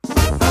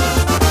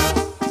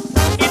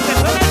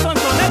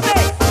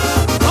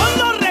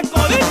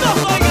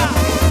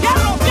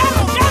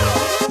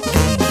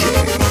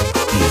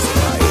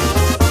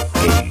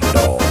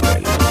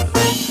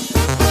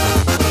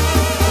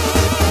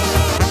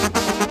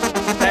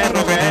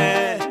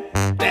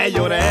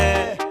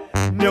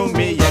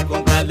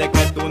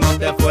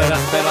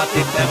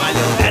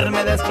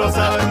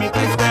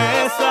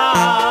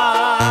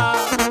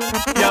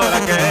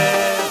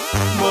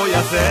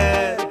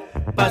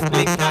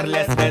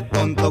Pistiaré,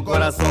 tonto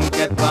corazón,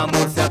 que tu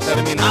amor se ha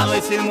terminado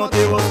y sin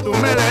motivos tú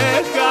me dejas.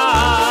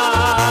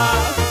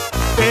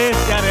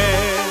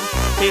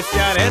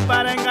 Pistearé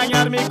para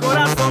engañar mi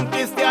corazón,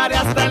 pistearé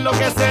hasta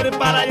enloquecer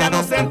para ya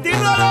no sentir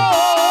dolor.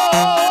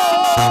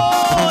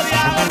 Y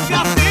a ver si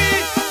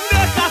así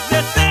dejas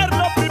de ser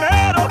lo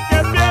primero que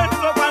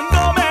pienso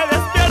cuando me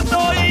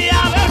despierto. Y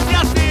a ver si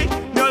así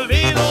me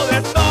olvido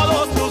de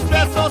todos tus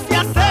besos y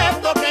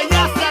acepto que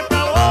ya se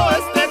acabó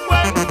este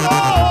cuento.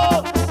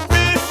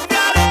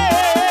 Pistearé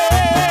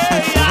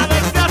y a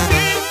ver si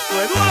así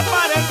puedo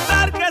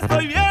aparentar que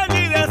estoy bien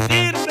y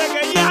decirte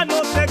que ya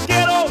no te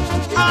quiero.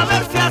 A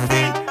ver si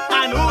así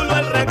anulo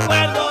el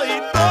recuerdo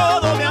y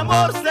todo mi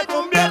amor se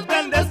convierte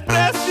en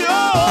desprecio.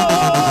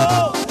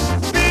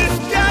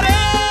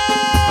 Pistearé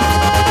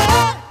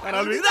para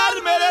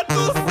olvidarme de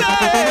tu ser.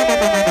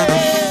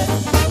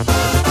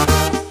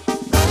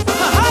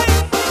 ¡Ay,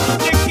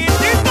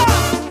 chiquitita!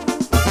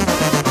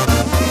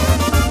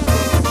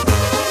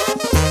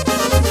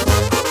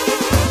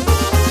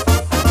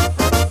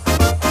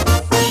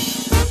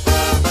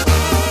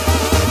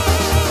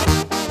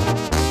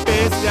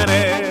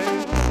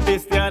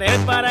 Pistearé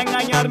para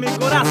engañar mi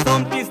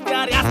corazón,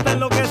 pistearé hasta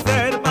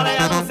enloquecer para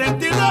ya no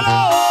sentir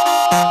dolor.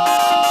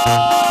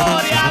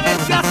 Y a ver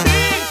si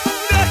así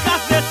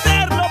dejas de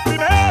ser lo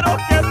primero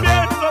que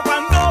pienso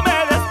cuando me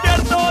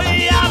despierto.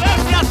 Y a ver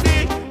si así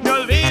me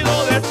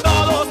olvido de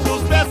todos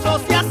tus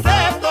besos y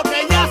acepto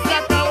que ya se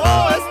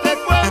acabó este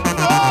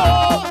cuento.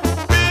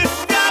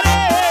 Pistearé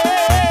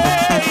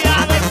y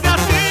a ver si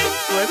así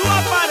puedo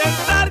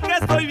aparentar que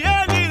estoy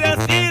bien y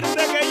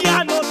decirte que ya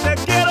no te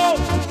quiero.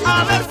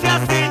 A ver si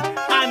así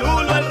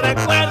anulo el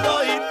recuerdo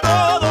y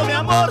todo mi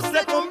amor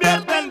se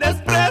convierte en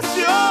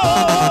desprecio.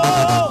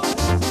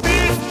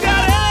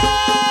 Pistearé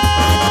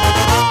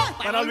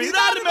para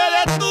olvidarme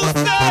de tu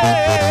ser.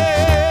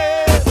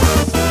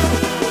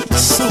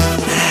 So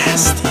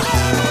nasty.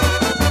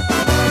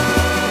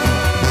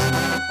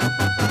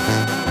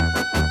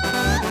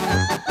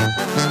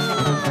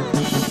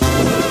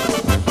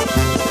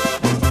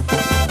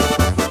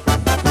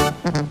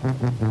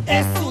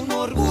 Es un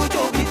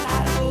orgullo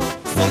gritarlo,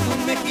 soy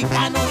un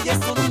mexicano y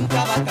eso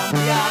nunca va a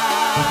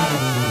cambiar.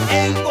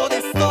 Tengo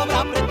de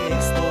sobra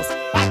pretextos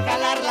para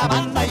calar la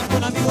banda y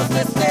con amigos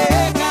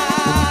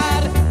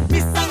festejar. Mi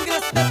sangre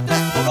es de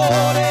tres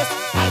colores,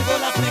 algo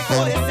las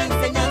mejores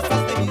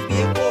enseñanzas de mis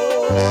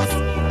viejos.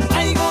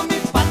 Traigo mi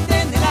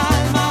patria en el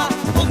alma,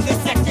 donde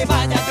sea que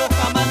vaya yo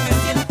jamás me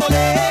siento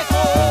lejos.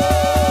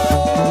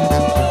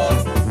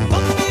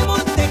 Con mi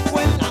montejo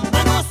en la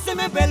mano se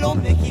me ve lo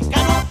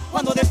mexicano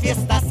cuando de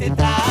fiesta se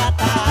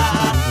trata.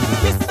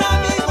 Mis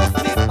amigos,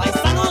 mis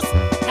paisanos,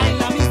 traen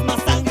la misma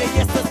sangre y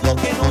esto es lo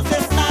que nos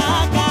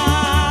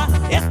destaca.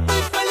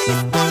 Estoy feliz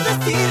por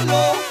decirlo,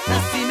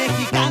 nací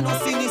mexicano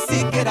sin ni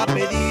siquiera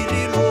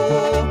pedirlo.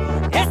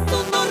 Es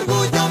un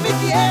orgullo mi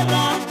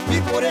tierra y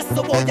por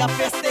eso voy a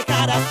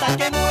festejar hasta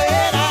que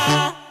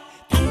muera.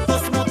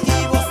 Tantos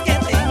motivos que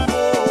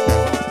tengo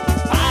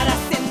para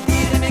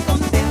sentirme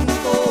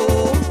contento.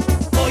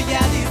 Voy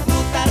a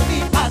disfrutar mi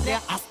patria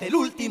hasta el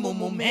último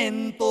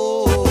momento.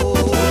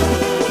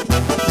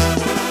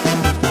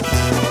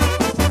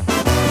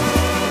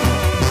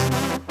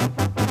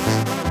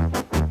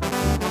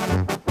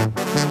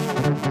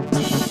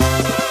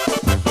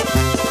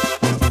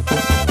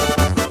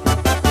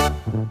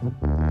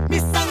 Mi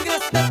sangre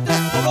es de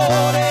tres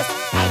colores,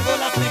 algo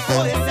las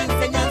mejores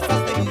enseñanzas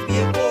de mis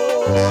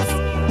viejos.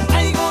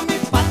 Traigo mi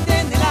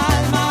patria en el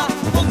alma,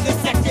 donde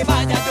sea que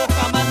vaya yo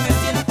jamás me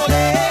siento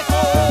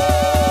lejos.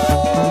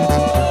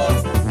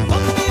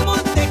 Con mi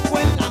montejo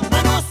en la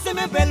mano se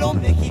me ve lo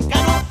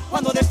mexicano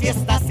cuando de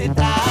fiesta se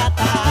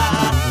trata.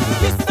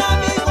 Mis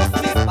amigos,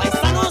 mis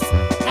paisanos,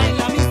 traen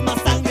la misma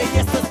sangre y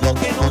esto es lo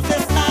que nos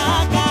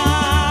destaca.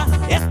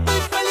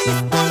 Estoy feliz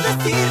por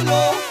decirlo,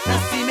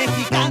 nací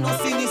mexicano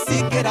sin ni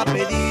siquiera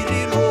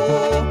pedirlo.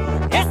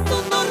 Es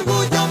un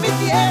orgullo mi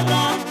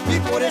tierra y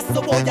por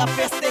eso voy a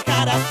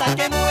festejar hasta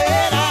que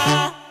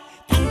muera.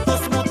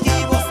 Tantos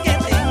motivos que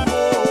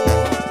tengo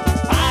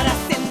para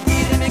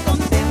sentirme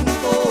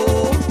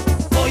contento.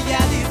 Voy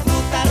a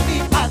disfrutar mi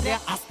patria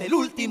hasta el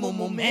último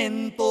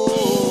momento.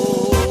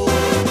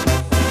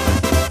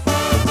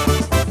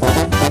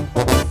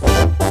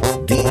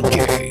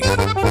 DJ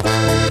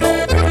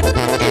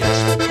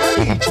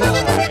It's party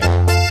time.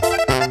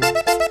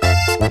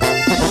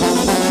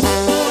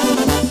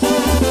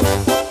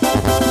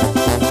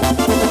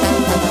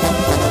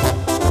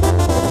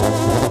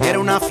 Era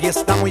una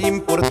fiesta muy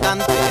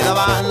importante, le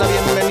daban la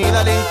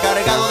bienvenida al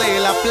encargado de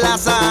la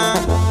plaza.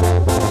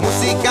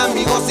 Música,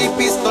 amigos y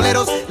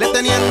pistoleros le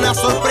tenían una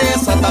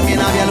sorpresa,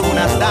 también había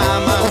algunas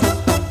damas.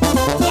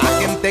 La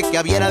gente que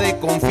había era de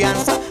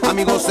confianza,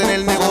 amigos en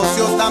el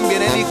negocio,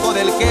 también el hijo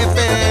del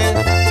jefe.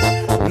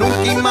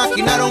 Nunca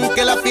imaginaron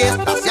que la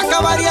fiesta se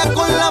acabaría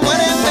con la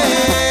muerte.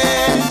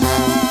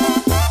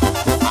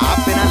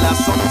 Apenas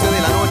las 11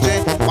 de la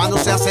noche, cuando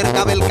se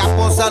acercaba el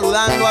capo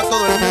saludando a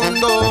todo el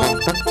mundo,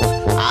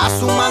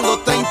 sumando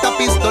 30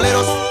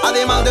 pistoleros,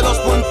 además de los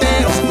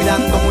punteros,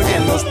 cuidando muy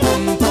bien los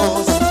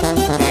puntos.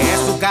 De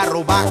su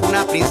lo bajo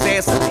una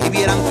princesa y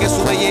vieran que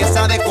su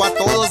belleza dejó a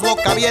todos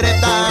boca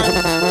abierta.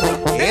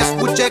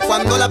 Escuché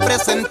cuando la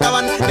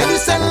presentaban, le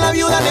dicen la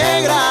viuda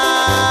negra.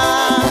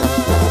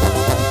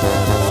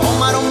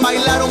 Tomaron,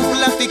 bailaron,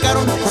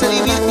 platicaron, se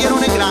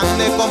divirtieron en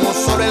grande como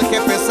solo el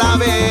jefe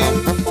sabe.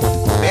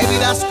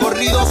 Bebidas,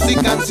 corridos y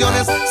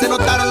canciones, se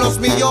notaron los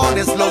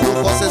millones, los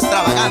lujos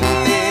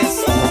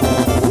extravagantes.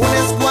 Una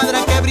escuadra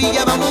que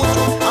brillaba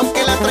mucho,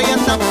 aunque la traían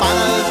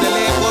tapada, desde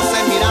lejos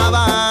se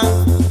miraba.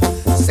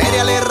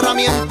 Sería la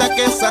herramienta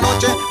que esa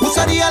noche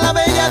usaría la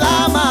bella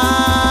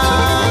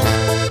dama.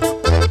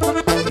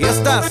 Y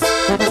estas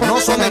no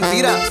son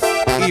mentiras,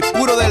 y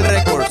puro del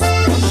Records.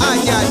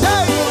 ¡Ay, ay,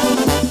 ay!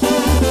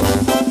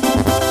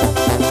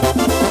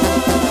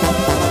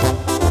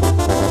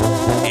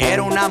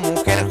 Era una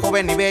mujer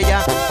joven y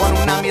bella, con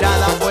una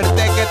mirada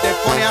fuerte que te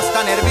pone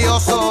hasta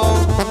nervioso.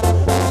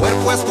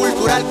 Cuerpo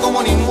escultural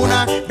como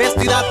ninguna,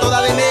 vestida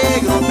toda de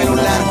negro, pelo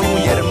largo y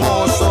muy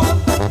hermoso.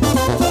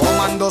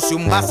 Tomándose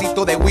un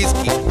vasito de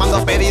whisky, mandó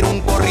a pedir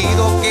un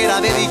corrido que era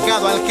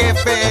dedicado al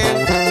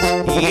jefe.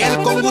 Y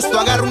él con gusto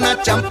agarra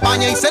una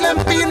champaña y se le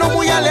empinó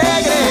muy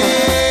alegre.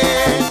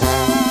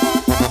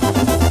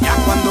 Ya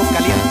cuando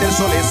caliente el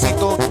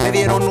solecito, le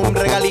dieron un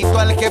regalito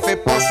al jefe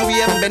por su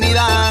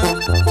bienvenida.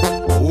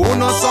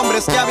 Unos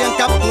hombres que habían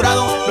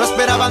capturado lo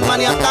esperaban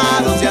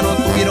maniatados, ya no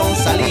tuvieron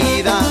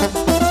salida.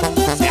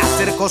 Se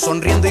acercó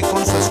sonriendo y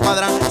con su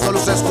escuadra solo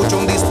se escuchó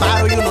un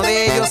disparo y uno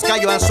de ellos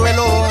cayó al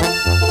suelo.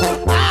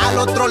 Al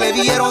otro le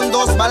dieron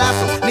 2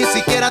 balazos, ni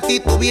siquiera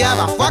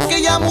titubeaba, fue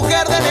aquella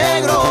mujer de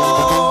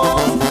negro.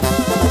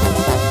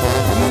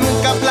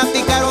 Nunca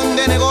platicaron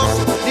de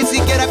negocio, ni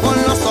siquiera con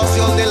los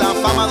socios del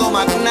afamado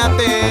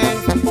magnate.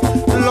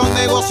 Los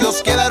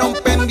negocios quedaron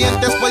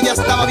pendientes, pues ya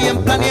estaba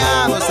bien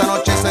planeado, esa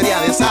noche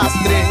sería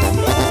desastre.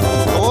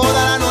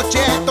 Toda la noche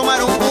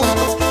tomaron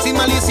juntos, sin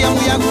malicia,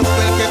 muy a gusto,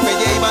 el jefe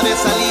ya iba de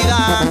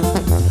salida.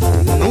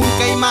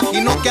 Nunca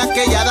imaginó que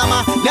aquella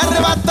dama le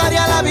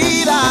arrebataría la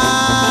vida.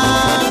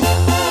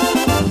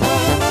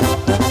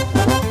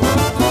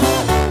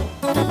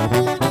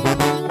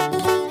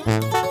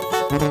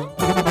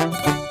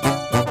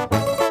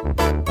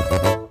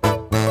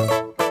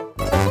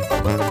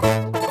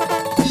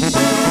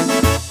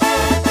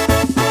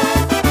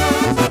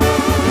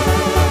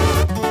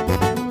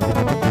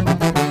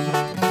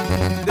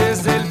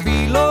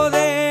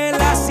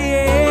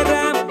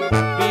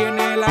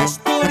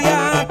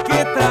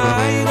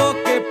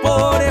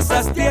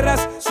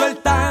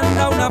 Sueltan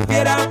a una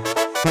fiera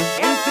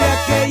entre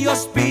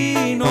aquellos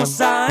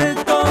pinos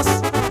altos.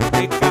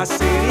 De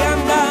cacería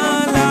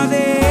anda la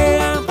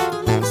DEA,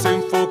 se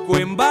enfocó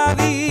en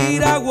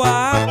invadir a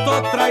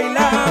Guato. Trae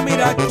la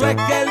mira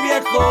chueca, el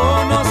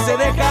viejo no se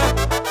deja.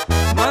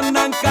 No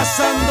andan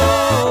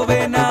cazando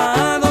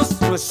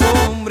venados, no es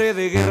hombre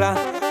de guerra,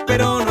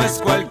 pero no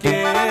es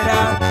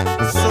cualquiera,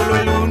 solo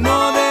el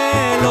uno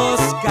de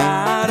los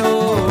caros.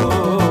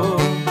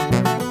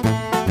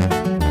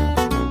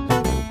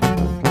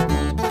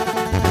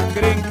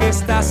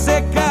 Está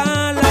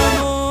seca la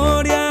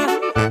noria,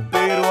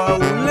 pero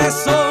aún le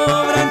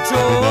sobran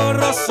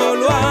chorros.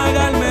 Solo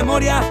hagan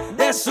memoria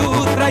de su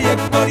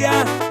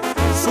trayectoria.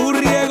 Su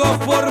riego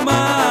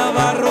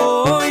formaba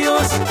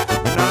arroyos,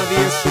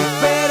 nadie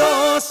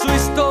superó su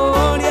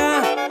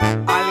historia.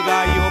 Al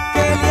gallo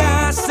que le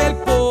hace el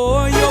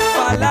pollo,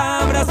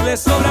 palabras le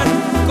sobran,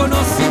 con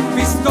o sin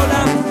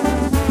pistola.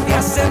 Te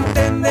hace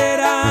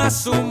entender a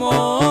su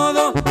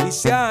modo, y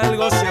si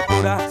algo se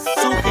apura,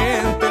 su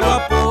gente lo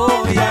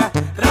apoya.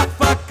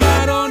 Rafa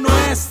Caro no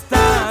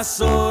está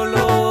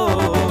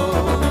solo.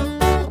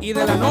 Y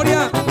de la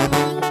noria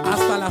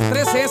hasta las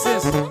 3 S.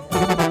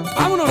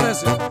 Vámonos,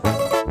 recio.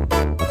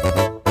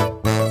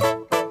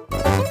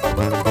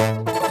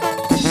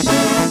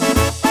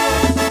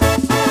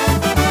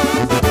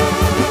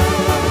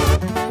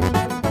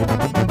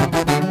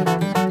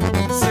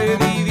 Se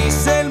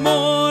divise el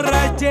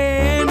morral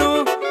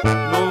lleno,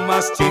 no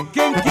más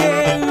chequen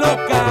quién lo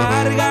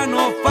carga.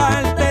 No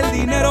falta el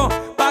dinero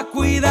pa'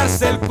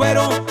 cuidarse el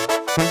cuero,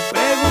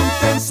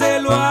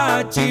 pregúntenselo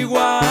a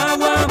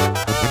Chihuahua.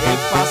 El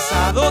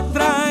pasado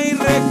trae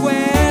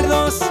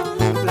recuerdos,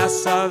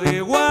 Plaza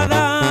de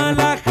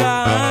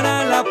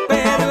Guadalajara, la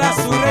perla,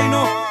 su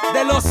reino,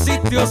 de los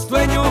sitios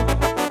dueño,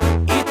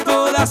 y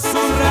todas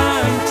sus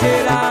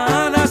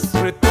rancheradas.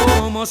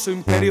 Retomó su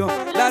imperio,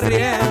 las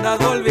riendas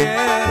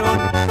volvieron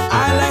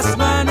a las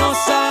manos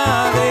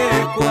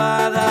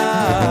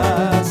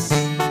adecuadas.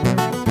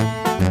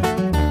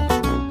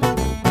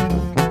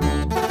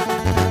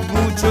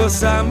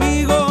 Muchos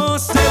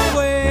amigos se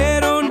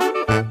fueron,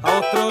 a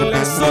otro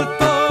le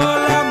soltó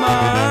la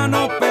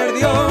mano.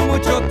 Perdió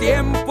mucho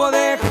tiempo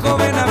de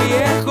joven a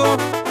viejo,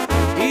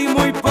 y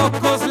muy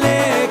pocos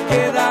le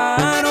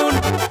quedaron.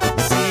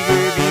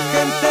 Sigue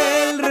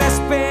vigente el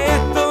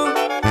respeto,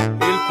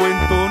 el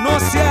cuento no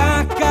se ha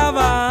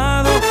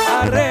acabado.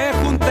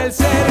 Arrejunta el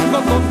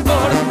cerco con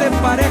corte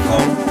parejo,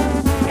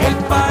 el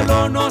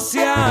palo no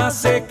se ha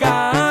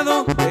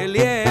secado. De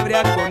liebre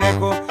a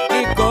conejo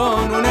y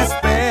con un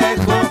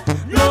espejo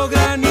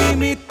logran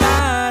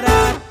imitar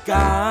a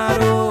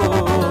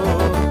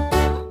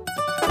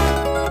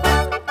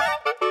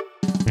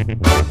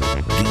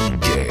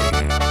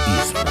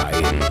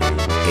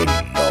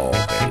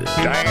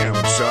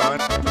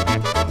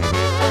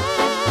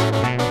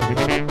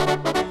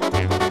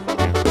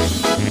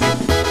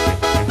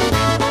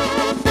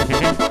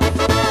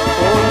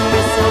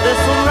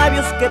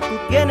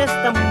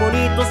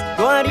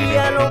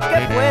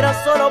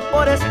vida solo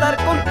por estar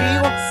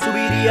contigo.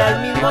 Subiría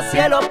al mismo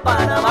cielo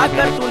para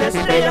bajarte una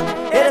estrella.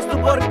 Eres tú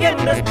por quien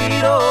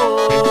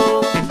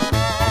respiro.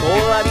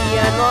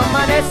 Todavía no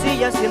amanecí,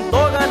 ya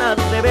siento ganas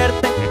de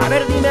verte. A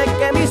ver, dime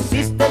qué me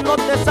hiciste, no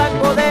te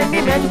saco de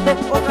mi mente.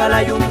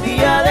 Ojalá y un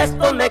día de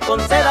estos me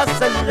concedas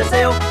el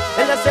deseo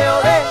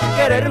de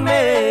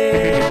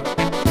quererme.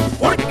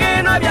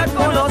 Porque no había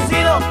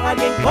conocido a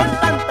alguien con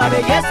tanta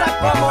belleza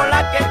como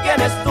la que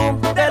tienes tú,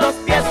 de los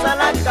pies a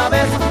la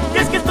cabeza. Y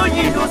es que estoy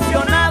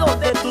ilusionado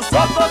de tus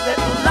ojos, de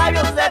tus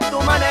labios, de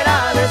tu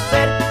manera de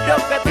ser. Creo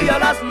que tú ya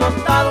lo has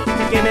notado,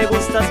 que me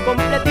gustas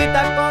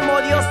completita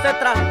como Dios te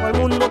trajo al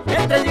mundo.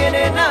 Entres bien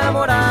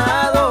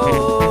enamorado.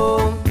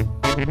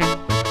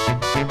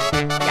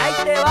 Y ahí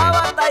te va,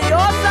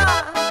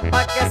 batallosa,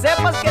 pa' que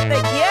sepas que te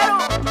quiero.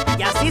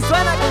 Y así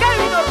suena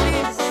Corido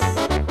Megamix.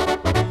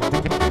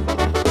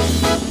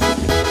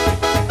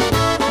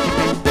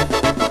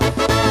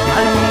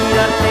 Al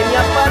mirarte me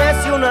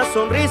aparece una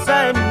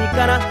sonrisa en mi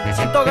cara.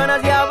 Siento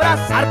ganas de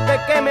abrazarte,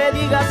 que me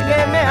digas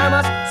que me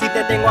amas. Si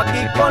te tengo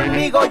aquí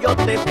conmigo, yo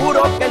te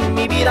juro que en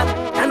mi vida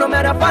ya no me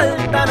hará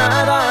falta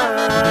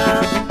nada.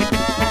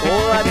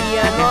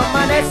 Todavía no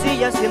amanecí,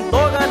 ya siento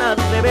ganas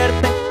de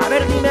verte. A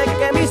ver, dime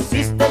qué me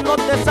hiciste, no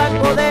te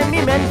saco de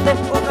mi mente.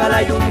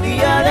 Ojalá y un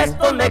día de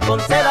estos me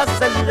concedas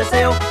el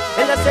deseo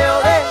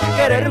de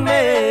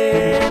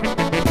quererme.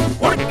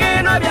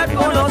 Porque no había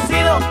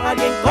conocido a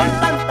alguien con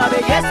tanta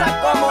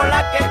belleza como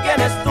la que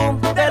tienes tú,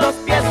 de los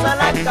pies a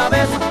la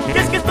cabeza. Y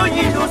es que estoy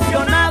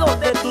ilusionado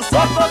de tus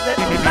ojos, de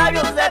tus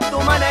labios, de tu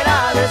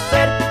manera de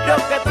ser. Creo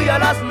que tú ya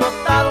lo has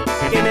notado,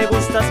 que me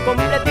gustas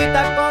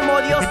completita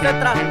como Dios te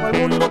trajo al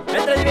mundo.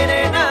 Me traes bien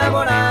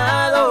enamorado.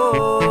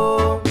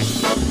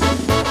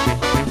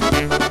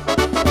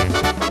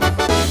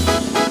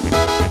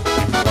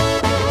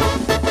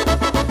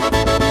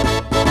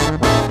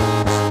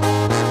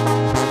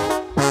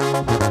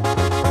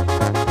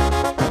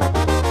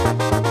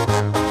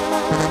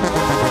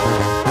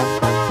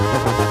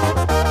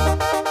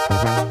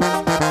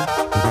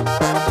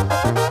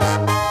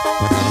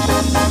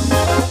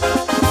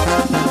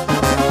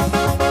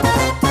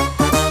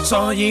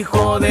 Soy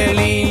hijo del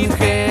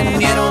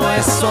ingeniero,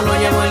 eso lo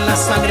llevo en la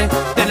sangre.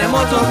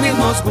 Tenemos los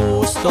mismos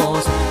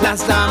gustos,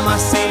 las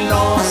damas y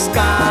los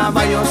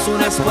caballos.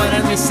 Una escuadra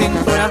en mi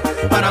cintura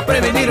para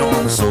prevenir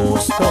un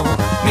susto.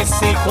 Mis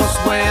hijos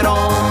fueron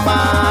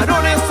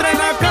varones, traen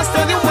la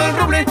casta de un buen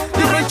roble,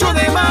 de un rancho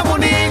de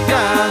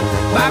Babonica,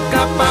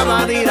 Vaca,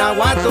 Pava,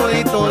 Iraguato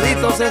y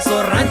toditos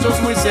esos ranchos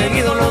muy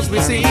seguido los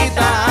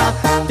visita.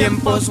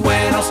 Tiempos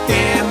buenos,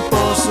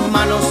 tiempos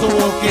malos,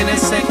 hubo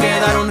quienes se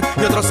quedaron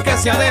y otros que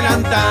se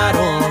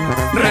adelantaron,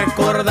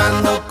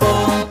 recordando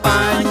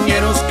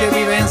compañeros que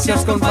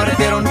vivencias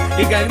compartieron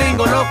y que al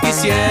gringo lo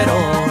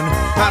quisieron.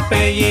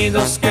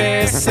 Apellidos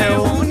que se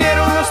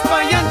unieron, los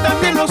Payán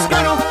también los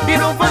Caro y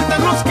no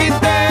faltan los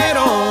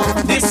Quintero.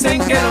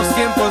 Dicen que los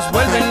tiempos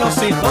vuelven, los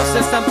hijos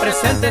están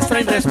presentes,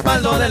 traen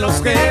respaldo de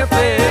los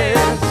jefes.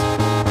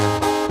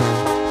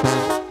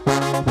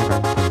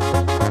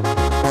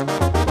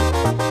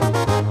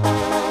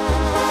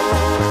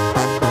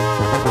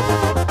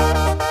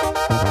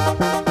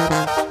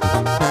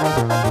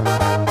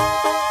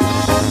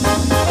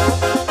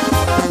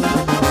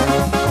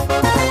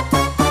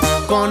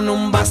 Con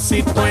un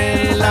vasito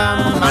en la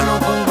mano,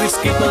 con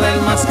whisky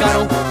del más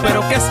caro,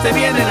 pero que esté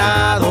bien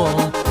helado.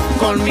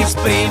 Con mis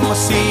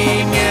primos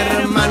y mi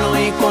hermano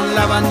y con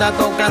la banda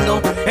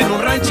tocando en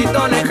un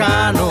ranchito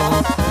lejano.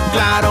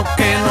 Claro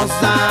que nos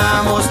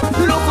damos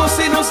lujos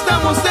y nos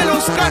damos de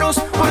los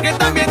caros, porque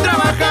también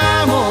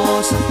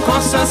trabajamos.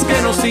 Cosas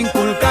que nos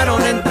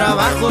inculcaron en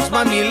trabajos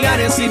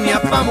familiares y mi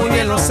papá muy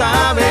bien lo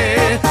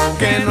sabe.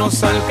 Que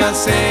nos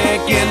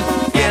alcance quien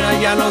quiera,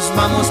 ya nos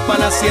vamos pa'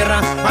 la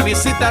sierra a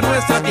visitar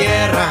nuestra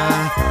tierra.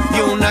 Y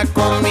una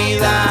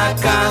comida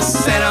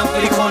casera,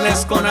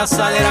 frijoles con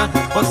asadera,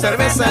 con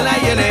cerveza en la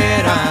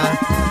hielera.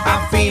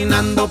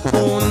 Afinando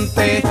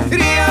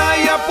puntería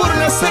ya por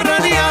la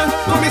serranía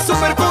con mi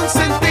super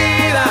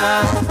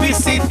consentida,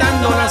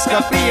 visitando las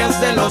capillas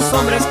de los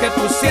hombres que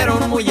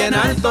pusieron muy en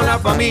alto la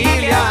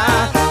familia.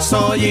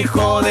 Soy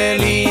hijo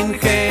del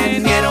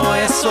ingeniero,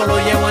 eso lo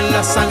llevo en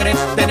la sangre.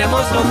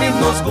 Tenemos los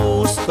mismos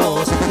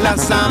gustos,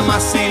 las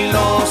damas y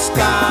los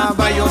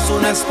caballos.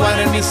 Una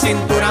escuadra en mi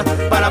cintura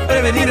para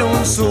prevenir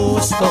un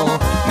susto.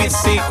 Mis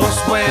hijos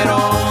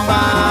fueron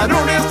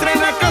varones,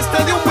 traen la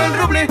casta de un buen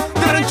roble,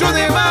 de rancho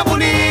de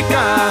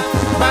Babonica,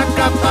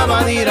 Vaca,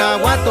 Pava,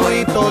 Iraguato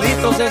y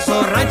toditos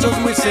esos ranchos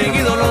muy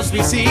seguido los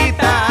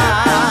visita.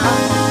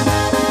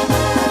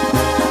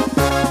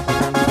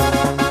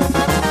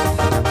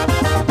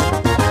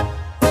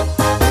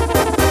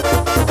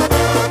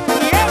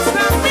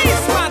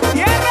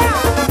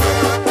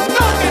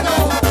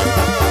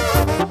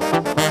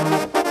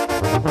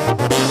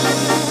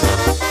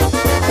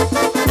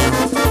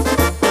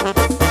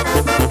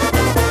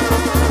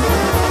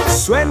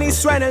 Suena y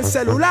suena el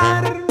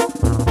celular,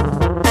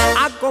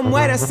 ah, como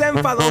eres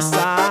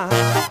enfadosa.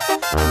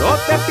 No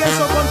te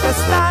pienso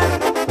contestar,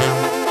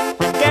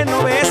 que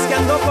no ves que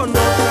ando con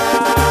otra.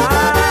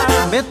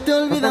 Vete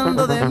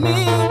olvidando de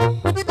mí.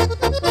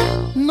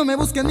 No me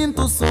busques ni en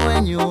tus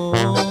sueños,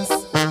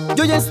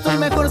 yo ya estoy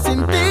mejor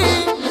sin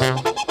ti.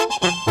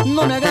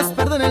 No me hagas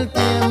perder el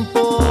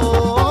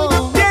tiempo.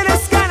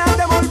 Tienes ganas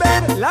de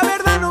volver, la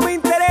verdad no me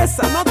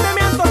interesa. No te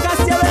me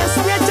antojaste a ver,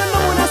 ni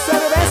echándome una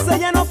cerveza.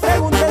 Ya no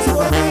preguntes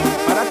por mí,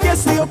 para ti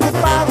estoy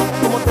ocupado.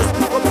 Como te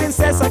explico,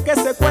 princesa, que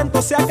ese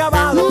cuento se ha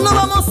acabado. No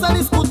vamos a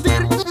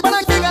discutir, ¿para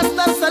qué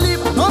gastar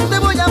saliva? No te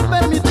voy a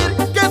permitir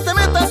que te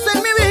metas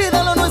en mi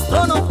vida. Lo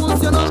nuestro no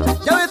funcionó,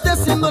 ya vete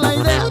haciendo la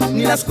idea.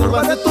 Ni las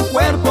curvas de tu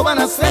cuerpo van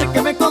a hacer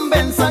que me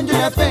convenzan. Yo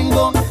ya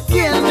tengo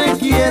quien me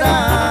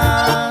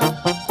quiera.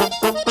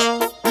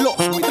 Los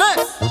muy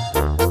tres.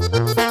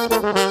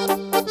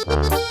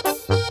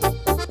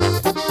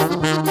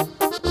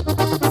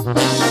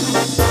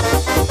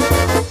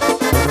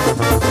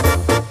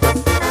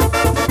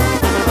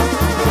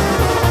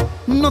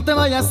 No te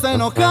vayas a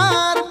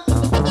enojar,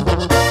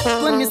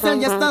 tú en mi cel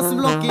ya estás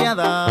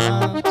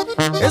bloqueada.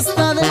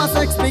 Está de más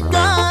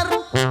explicar,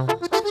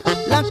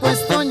 la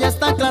cuestión ya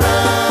está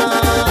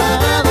aclarada.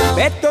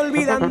 Vete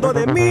olvidando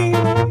de mí,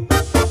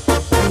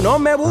 no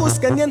me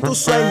busques ni en tus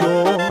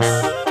sueños.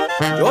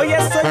 Yo ya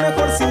estoy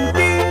mejor sin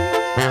ti,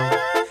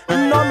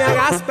 no me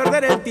hagas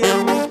perder el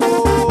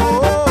tiempo.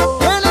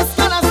 Tienes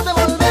ganas de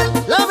volver,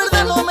 la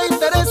verdad no me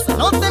interesa.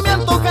 No te me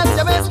antojas,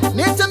 ya ves,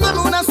 ni echándome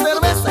una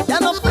cerveza. Ya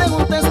no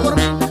preguntes por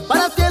mí,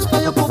 para ti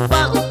estoy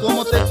ocupado.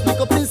 Como te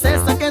explico,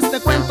 princesa, que este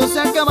cuento se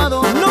ha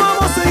acabado. No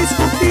vamos a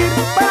discutir,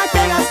 ¿para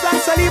qué gastar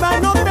saliva?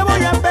 No te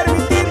voy a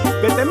permitir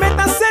que te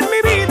metas en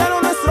mi vida.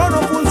 Lo nuestro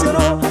no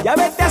funcionó, ya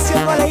vete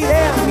haciendo la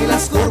idea. Ni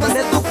las curvas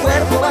de tu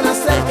cuerpo van a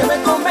hacer que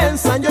me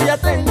convenzan. Yo ya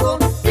tengo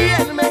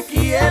quien me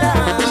quiera.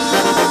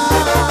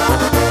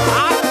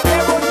 ¡Ah,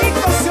 qué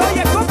bonito se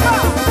oye, compa!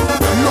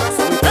 Los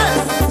tres.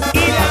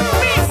 ¡Y la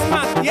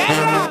misma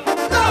tierra!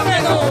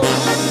 ¡Dámelo!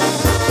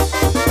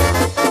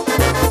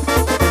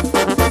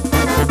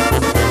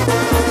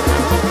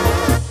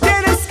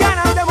 Tienes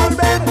ganas de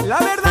volver, la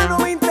verdad no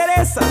me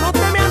interesa. No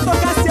te me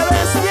antojaste a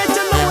ver, ni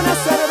echándome una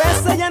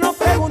cerveza. Ya no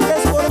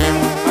preguntes por mí,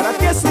 para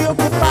ti estoy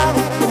ocupado.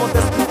 Como te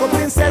explico,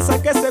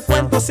 princesa, que ese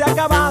cuento se ha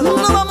acabado.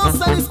 No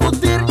vamos a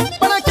discutir,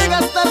 ¿para qué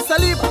gastar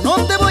saliva? No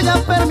te voy a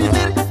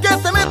permitir que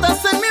te metas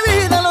en mi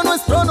vida. Lo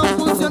nuestro no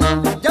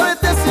funcionó, ya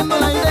vete haciendo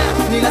la idea.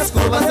 Ni las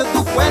curvas de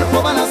tu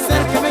cuerpo van a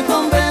hacer que me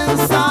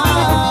convenzan.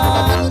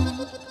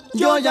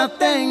 Yo ya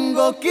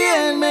tengo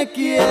quien me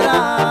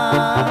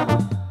quiera.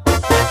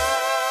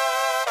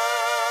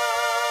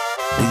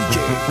 DJ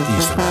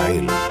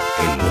Israel,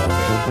 el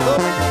Lover.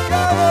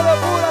 Dominicano de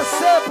pura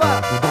cepa.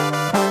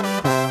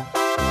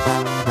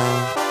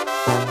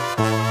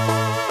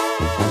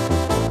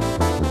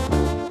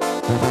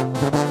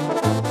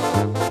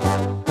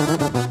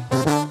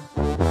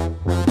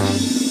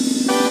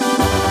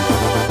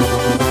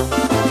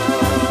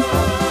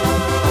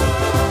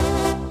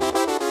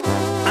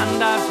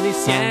 Andas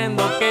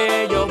diciendo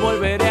que yo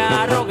volveré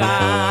a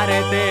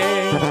rogarte,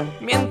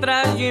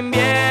 mientras yo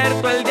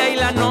invierto el día y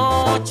la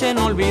noche en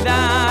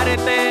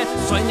olvidarte.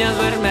 Sueñas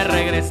verme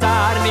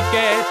regresar, ni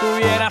que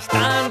tuvieras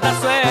tanta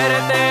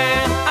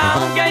suerte.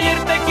 Aunque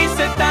ayer te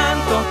quise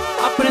tanto,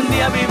 aprendí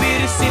a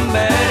vivir sin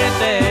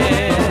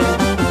verte.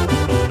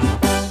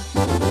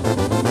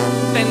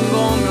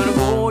 Tengo mi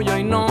orgullo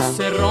y no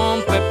se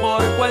rompe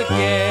por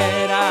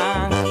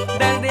cualquiera.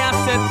 Desde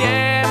hace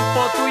tiempo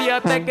tú ya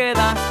te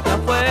quedaste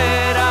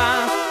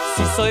afuera.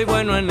 Si soy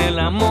bueno en el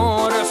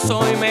amor,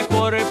 soy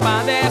mejor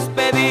para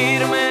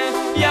despedirme.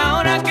 Y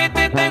ahora que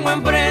te tengo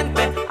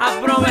enfrente,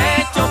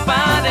 aprovecho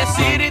para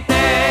decirte: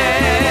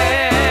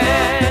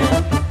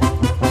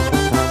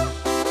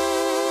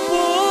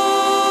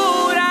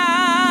 pura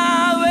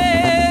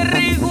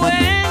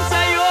vergüenza,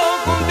 yo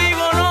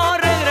contigo no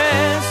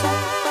regreso.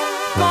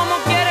 ¿Cómo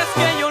quieres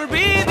que yo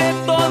olvide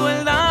todo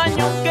el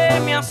daño que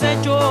me has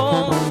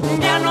hecho?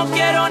 Ya no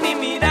quiero ni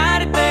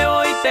mirarte,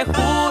 hoy te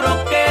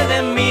juro que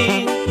de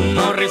mí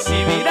no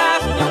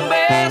recibirás ni un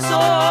beso.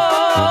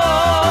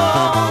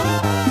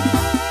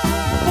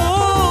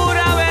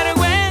 Pura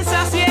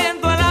vergüenza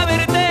siento al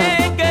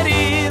haberte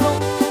querido.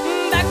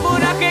 Da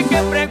coraje que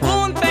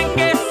pregunten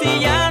que si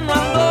ya no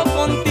ando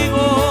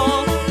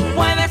contigo.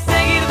 Puedes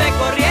seguir de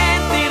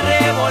corriente y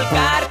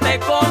revolcarte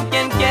con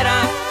quien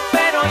quieras,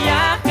 pero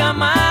ya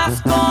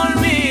jamás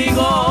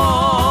conmigo.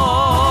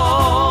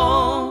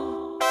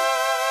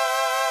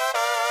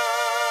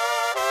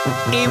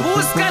 Y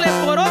búscale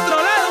por otro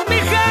lado,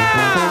 mija.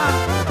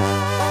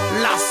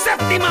 La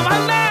séptima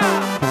banda.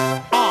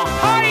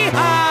 ¡Ajá,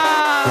 hija!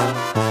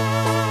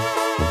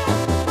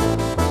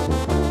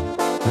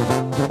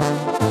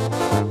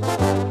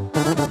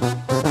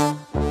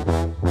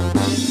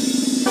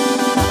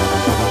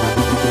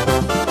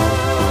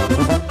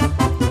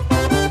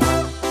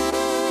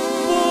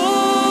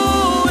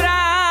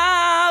 Pura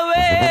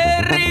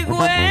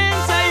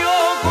vergüenza, yo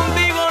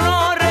contigo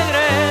no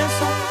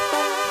regreso.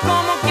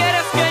 ¿Cómo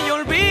quieres que yo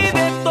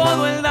olvide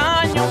todo el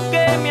daño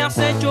que me has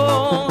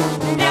hecho?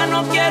 Ya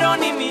no quiero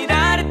ni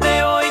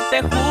mirarte, hoy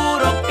te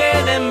juro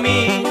que de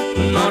mí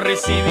no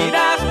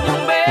recibirás ni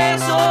un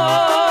beso.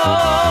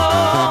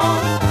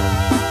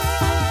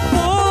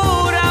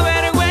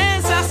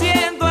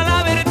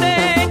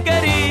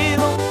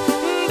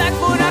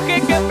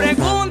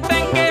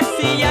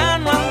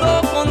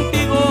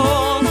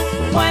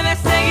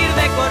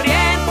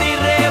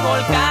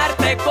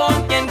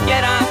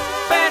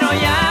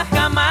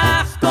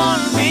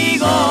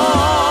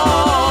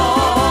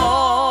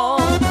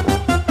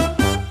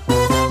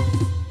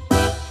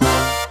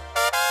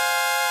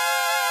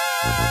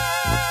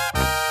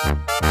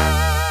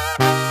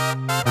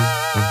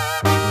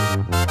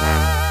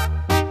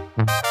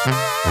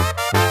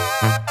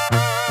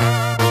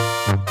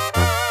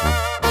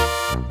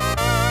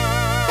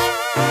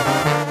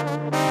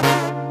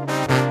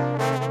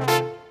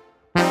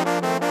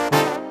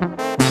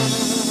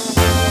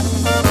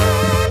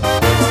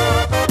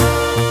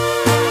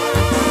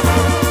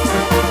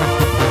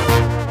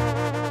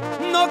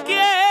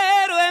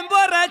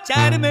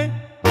 marcharme.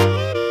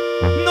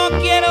 No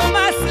quiero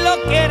más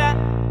lo que era,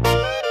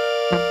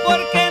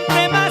 porque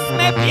entre más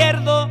me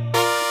pierdo,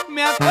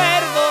 me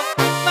acuerdo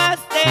más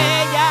de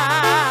ella.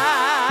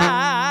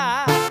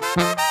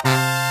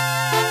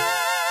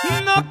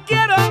 No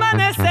quiero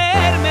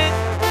amanecerme,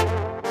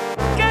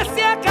 que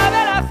se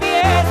acabe la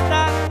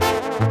fiesta.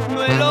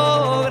 No he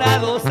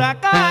logrado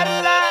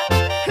sacarla,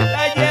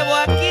 la llevo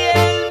aquí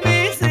en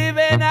mis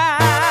venas.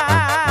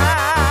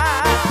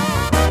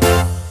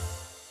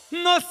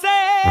 No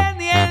sé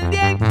ni el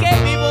día en que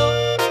vivo,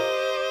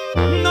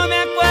 no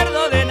me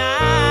acuerdo de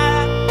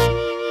nada.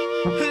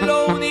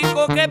 Lo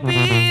único que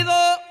pido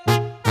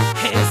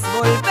es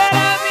volver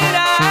a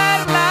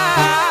mirarla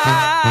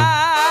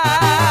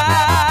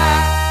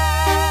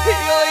y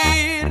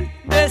oír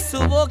de su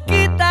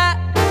boquita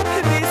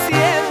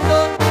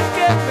diciendo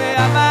que me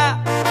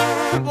ama.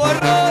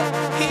 Borrón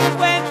y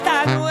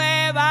cuenta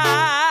nueva.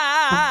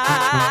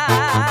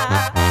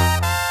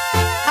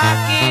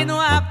 Aquí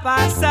no ha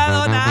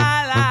pasado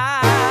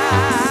nada,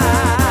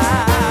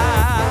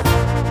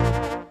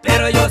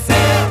 pero yo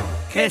sé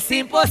que es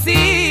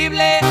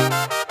imposible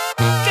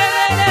que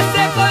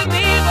regrese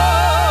conmigo.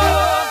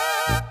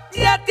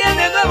 Ya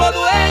tiene nuevo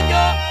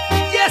dueño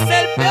y es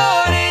el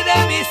peor de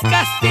mis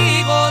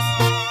castigos.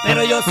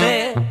 Pero yo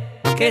sé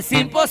que es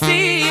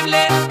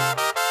imposible,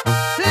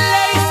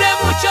 le hice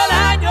mucho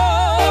daño.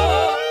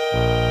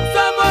 Su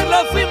amor lo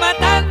fui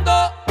matando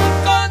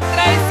con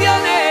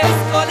traiciones,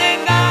 con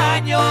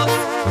engaños.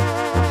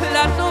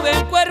 La tuve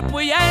en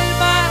cuerpo y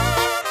alma,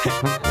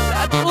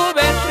 la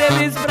tuve entre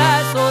mis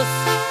brazos,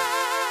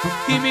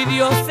 y mi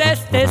Dios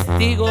es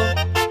testigo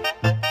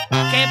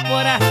que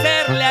por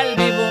hacerle al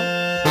vivo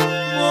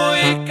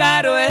muy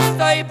caro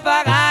estoy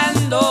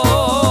pagando.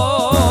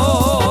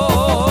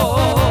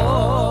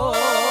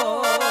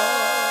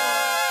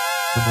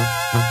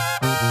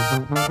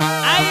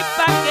 Ay,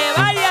 pa' que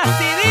vayas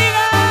y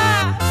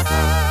digas,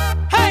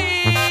 ay,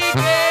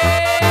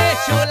 qué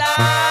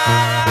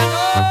chulada,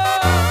 ¿no?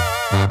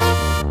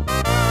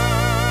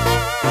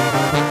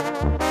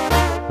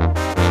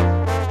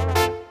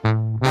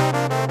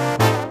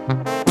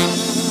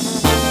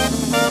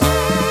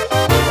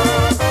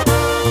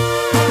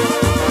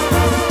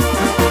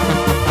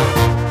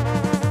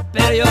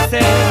 Pero yo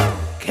sé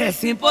que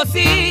es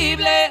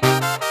imposible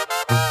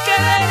que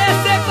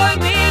regrese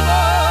conmigo.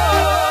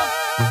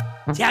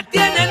 Ya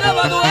tiene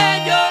nuevo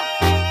dueño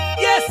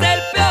y es el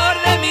peor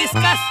de mis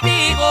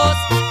castigos.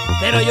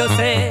 Pero yo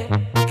sé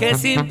que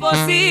es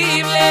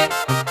imposible,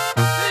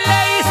 le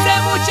hice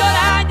mucho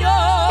daño.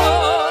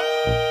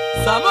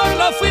 Su amor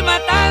lo fui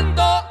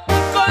matando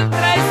con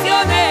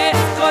traiciones,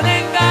 con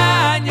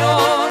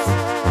engaños.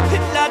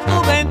 La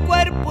tuve en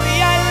cuerpo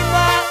y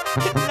alma,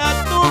 la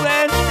tuve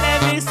entre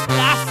mis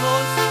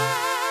brazos,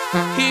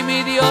 y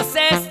mi Dios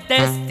es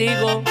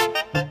testigo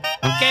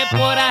que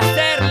por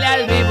hacerle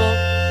al vivo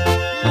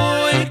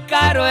muy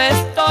caro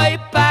estoy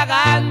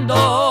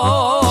pagando.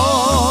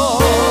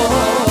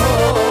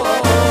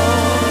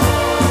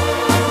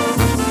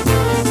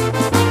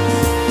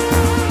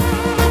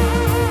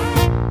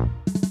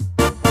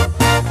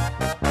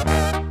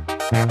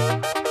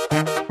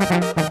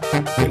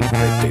 El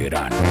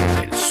veterano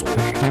del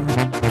swing,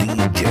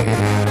 DJ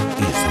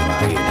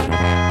Israel,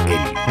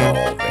 el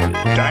Nobel.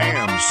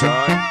 Damn,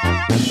 son.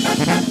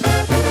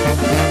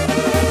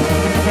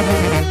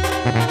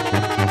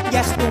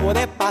 Ya estuvo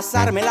de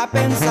pasármela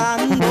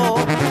pensando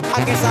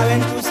a qué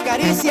saben tus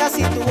caricias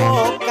y tu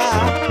boca.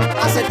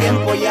 Hace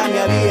tiempo ya me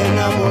había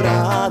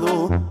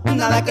enamorado,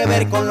 nada que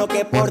ver con lo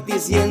que por ti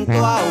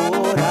siento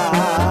ahora.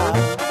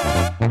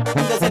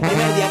 Desde el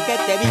primer día que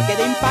te vi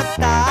quedé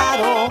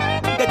impactado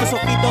de tus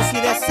ojitos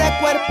y de ese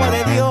cuerpo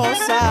de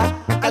diosa.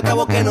 Al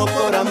cabo que no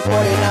cobran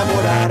por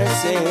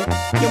enamorarse,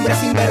 y hombre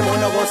sin verbo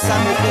no goza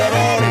mujer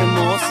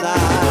hermosa.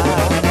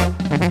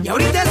 Y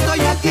ahorita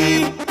estoy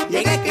aquí,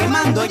 llegué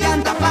quemando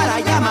llanta para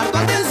llamar tu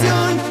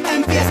atención.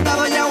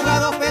 Enfiestado y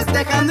ahogado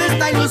festejando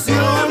esta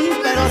ilusión,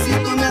 pero si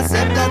tú me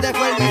aceptas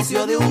dejo el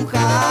vicio de un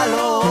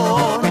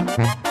jalón.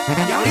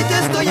 Y ahorita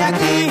estoy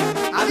aquí,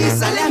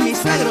 avísale a mis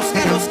suegros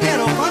que los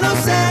quiero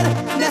conocer.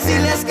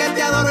 Decirles que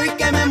te adoro y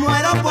que me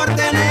muero por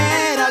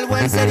tener algo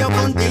en serio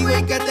contigo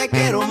y que te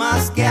quiero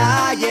más que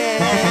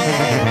ayer.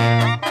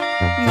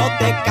 No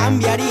te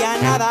cambiaría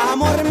nada,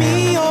 amor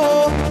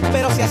mío,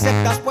 pero si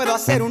aceptas puedo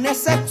hacer una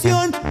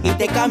excepción y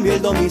te cambio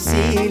el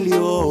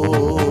domicilio.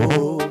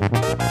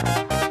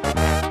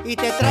 Y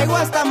te traigo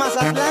hasta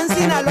Mazatlán,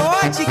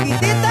 Sinaloa,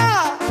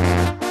 chiquitita.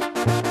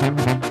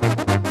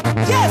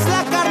 ¡Ya es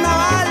la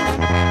carnaval!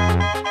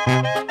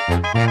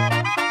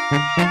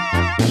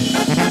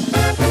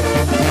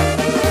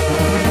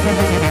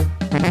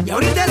 Y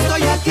ahorita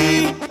estoy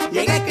aquí,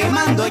 llegué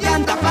quemando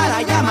llanta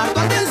para llamar tu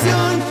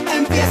atención.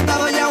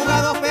 Enfiestado y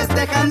ahogado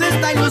festejando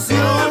esta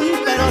ilusión,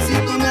 pero si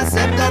tú me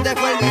aceptas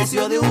dejo el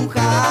vicio de un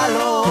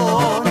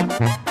jalón.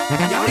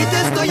 Y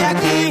ahorita estoy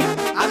aquí,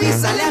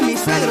 avísale a mis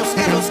suegros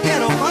que los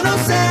quiero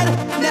conocer.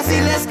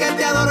 Decirles que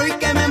te adoro y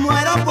que me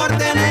muero por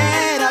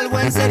tener algo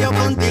en serio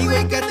contigo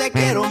y que te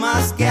quiero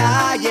más que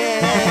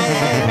ayer.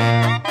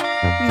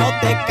 No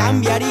te te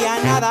cambiaría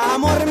nada,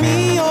 amor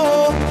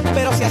mío,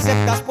 pero si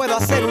aceptas puedo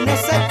hacer una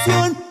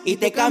excepción y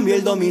te cambio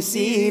el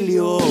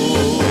domicilio.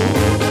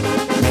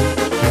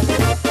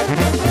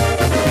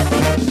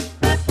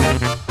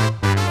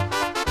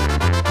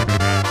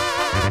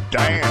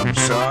 Damn,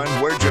 son,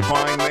 where'd you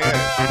find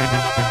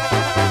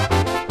this?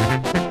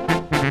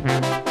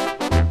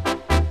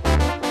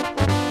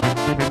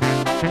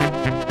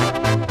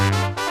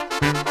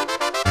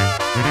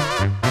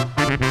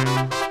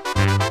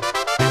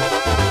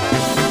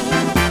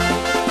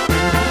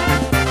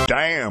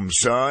 Damn,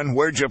 son,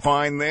 where'd you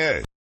find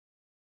this?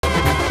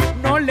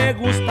 No le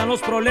gustan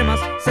los problemas,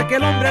 sé que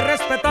el hombre es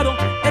respetado,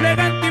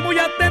 elegante y muy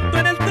atento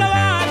en el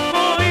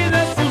trabajo, y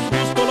de sus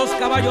gustos los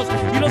caballos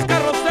y los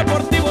carros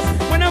deportivos,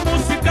 buena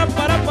música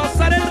para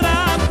pasar el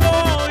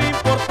rato.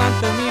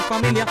 Importante es mi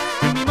familia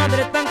y mi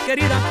madre tan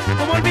querida,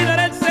 como olvidar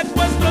el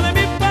secuestro de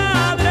mi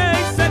padre,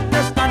 y sé que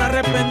están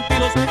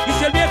arrepentidos, y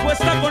si el viejo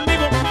está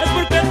conmigo es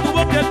porque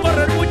tuvo que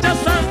correr mucha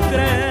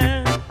sangre.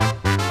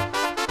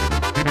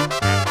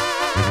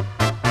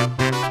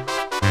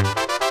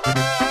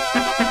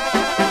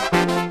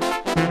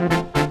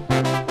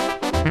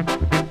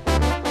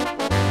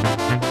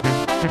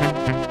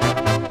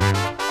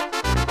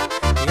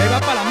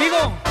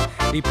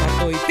 Y para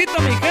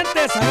toditito mi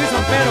gente, San Luis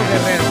San Pedro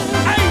Guerrero.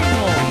 ¡Ay,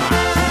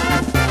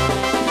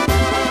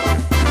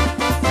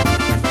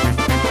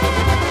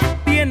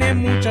 no! Tiene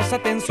muchas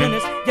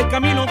atenciones y el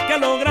camino que ha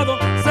logrado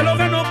se lo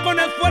ganó con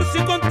esfuerzo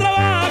y con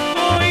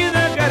trabajo. Y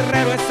de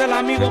Guerrero es el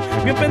amigo,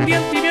 bien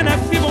pendiente y bien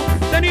activo,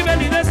 de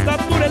nivel y de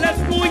estatura él es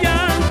muy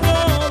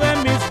alto. De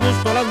mis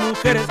gustos las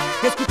mujeres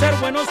y escuchar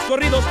buenos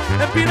corridos,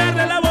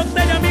 empinarle la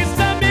botella a mis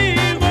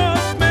amigos.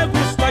 Me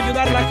gusta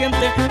ayudar a la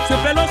gente,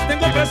 siempre los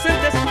tengo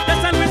presentes.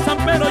 De San Luis San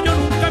Pedro yo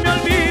nunca me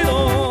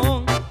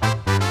olvido.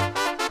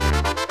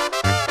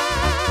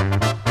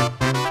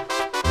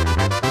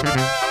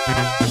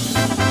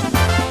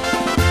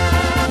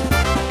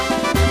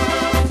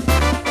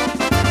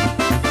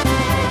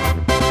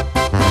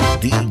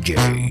 DJ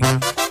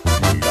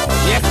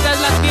Y esta es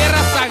la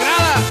tierra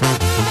sagrada,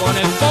 con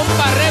el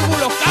compa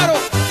Regulo Caro,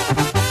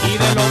 y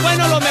de lo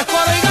bueno lo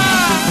mejor, oiga.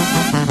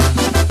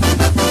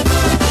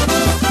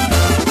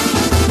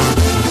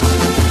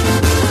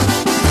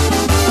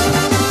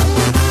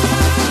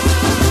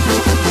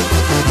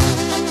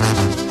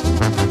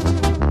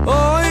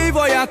 Hoy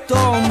voy a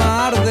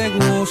tomar de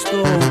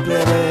gusto,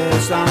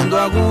 regresando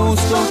a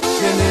gusto,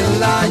 tiene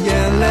la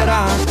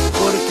hielera,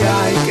 porque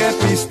hay que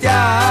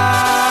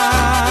pistear.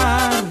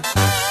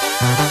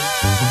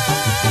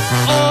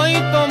 Hoy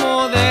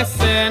tomo de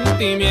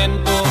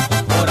sentimiento,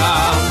 por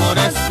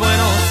amores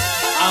buenos,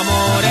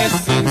 amores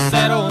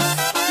sinceros,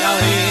 y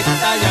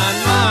ahorita ya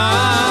no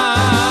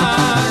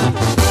hay.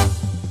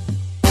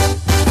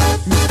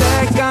 Te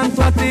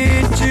canto a ti,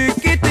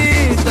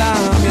 chiquitita,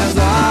 me has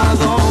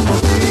dado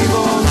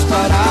motivos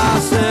para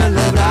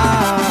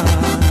celebrar.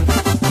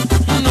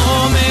 No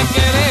me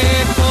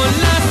quedé con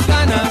las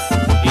ganas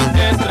y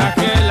te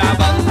traje la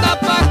banda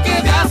pa' que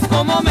veas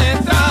cómo me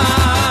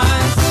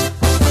traes.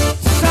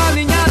 Esa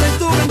niña de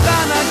tu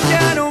ventana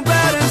quiero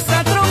ver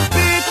esa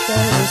trompita.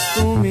 Eres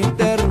tú mi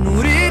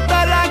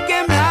ternurita, la que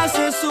me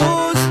hace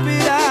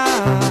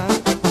suspirar.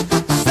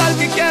 Sal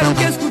que quiero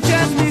que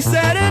escuches mi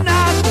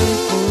serenata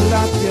con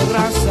la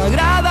tierra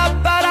sagrada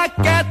para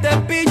que te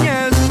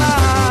piñes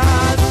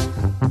más.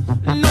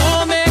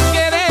 No me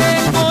quedé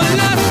con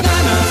las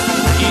ganas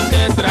y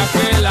te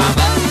traje la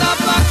banda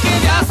pa' que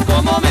veas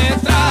cómo me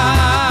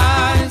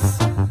traes.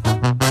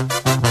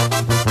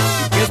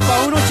 Que es pa'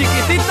 uno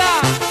chiquitita,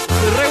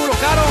 soy Regulo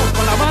Caro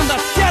con la banda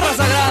Tierra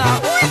Sagrada.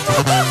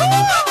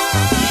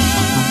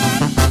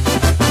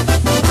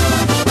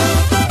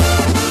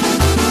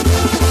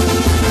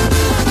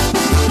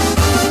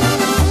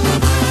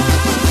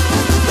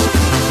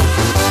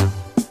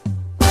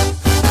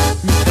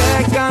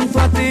 Te canto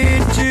a ti,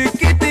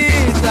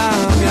 chiquitita,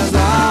 me has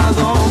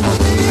dado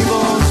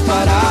motivos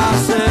para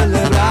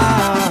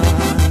celebrar.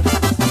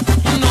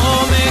 No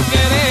me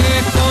quedé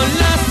con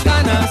las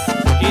ganas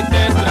y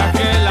te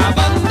traje la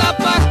banda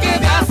pa' que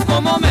veas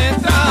cómo me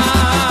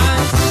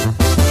traes.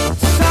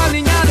 Esa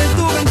niña de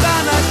tu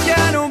ventana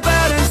quiero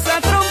ver esa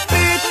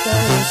trompita.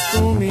 Eres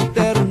tú mi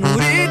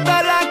ternurita,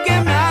 la que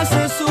me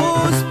hace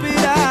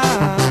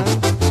suspirar.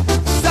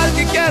 Sal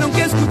que quiero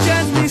que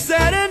escuches mi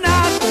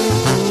serenata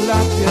con la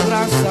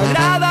tierra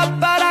sagrada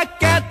para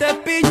que te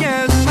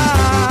piñes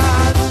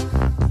más.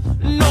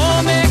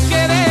 No me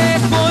quedé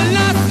con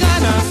las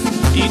ganas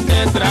y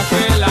te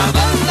traje la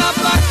banda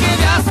pa' que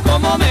veas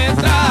cómo me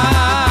traes.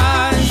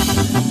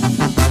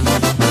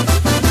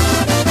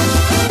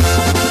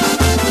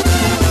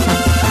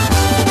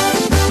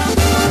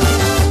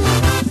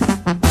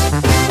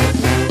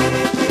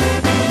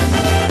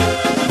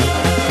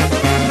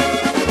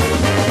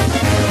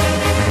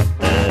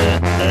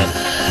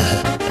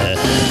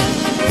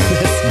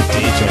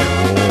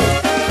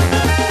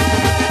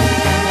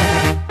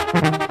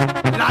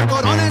 La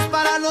corona es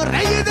para los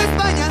reyes de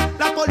España,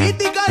 la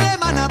política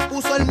alemana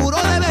puso el muro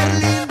de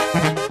Berlín.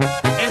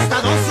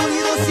 Estados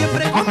Unidos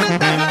siempre con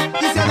ventaja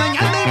y se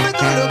adueñan del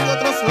petróleo.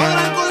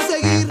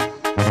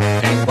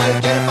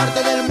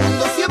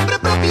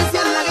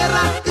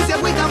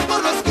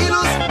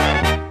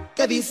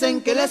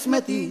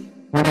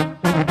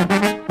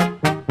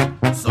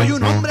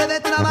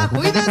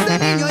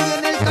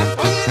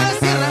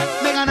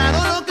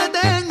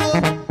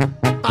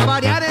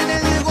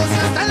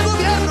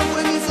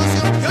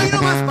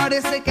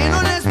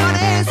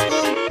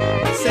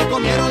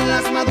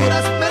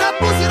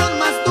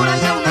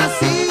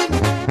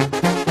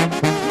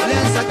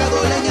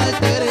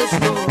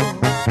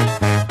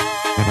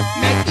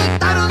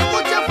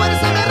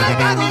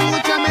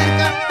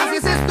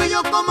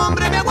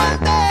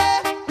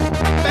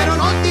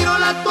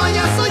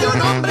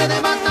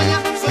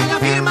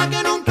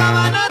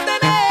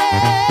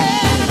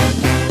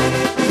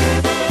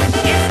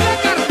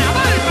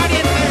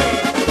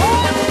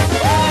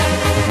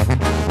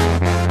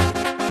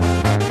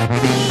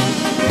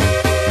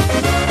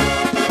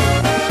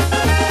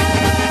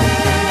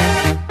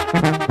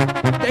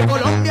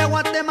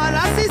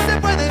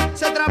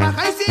 se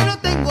trabaja y si no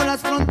tengo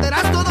las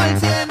fronteras todo al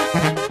 100.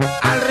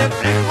 Al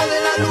reflejo de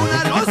la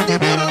luna los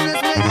tiburones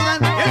me ayudan,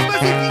 el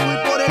Pacífico y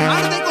por el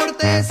mar de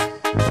Cortés.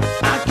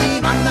 Aquí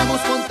no andamos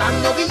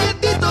contando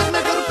billetitos,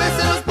 mejor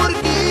péselos por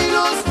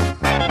kilos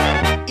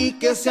y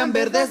que sean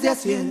verdes de a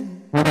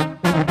 100.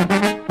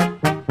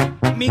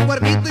 Mi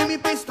cuernito y mi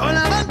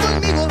pistola van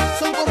conmigo,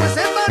 son como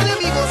ese par de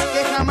amigos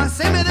que jamás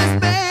se me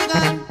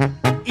despegan.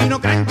 Y no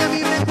crean que a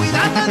mí me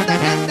cuida tanta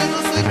gente,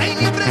 no soy rey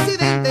ni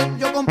presidente,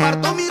 yo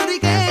comparto mis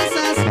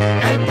riquezas.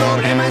 El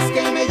problema es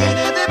que me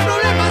llené de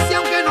problemas y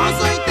aunque no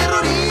soy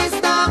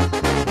terrorista,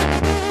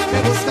 me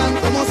buscan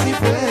como si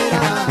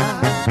fuera.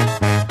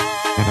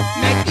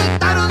 Me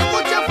quitaron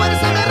mucha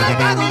fuerza, me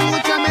arrancaron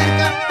mucha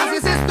merca, así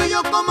es esto y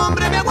yo como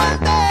hombre me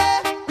aguanté.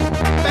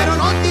 Pero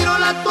no tiro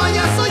la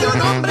toalla, soy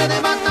un hombre de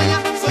batalla,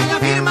 soy la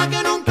firma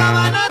que nunca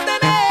van a tener.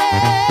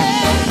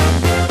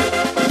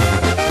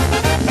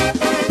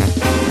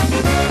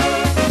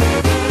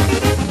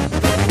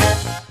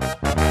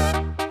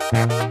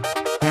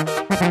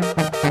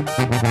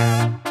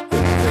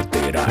 El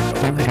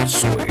veterano del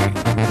swing,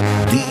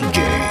 DJ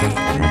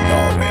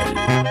Lobel.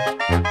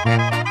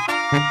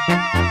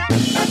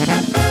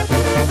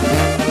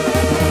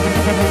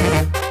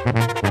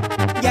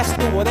 Ya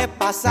estuvo de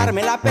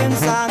pasármela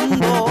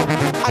pensando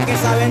a qué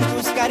saben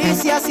tus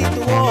caricias y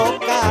tu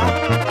boca.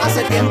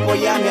 Hace tiempo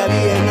ya me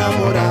había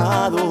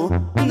enamorado,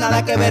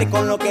 nada que ver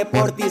con lo que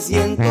por ti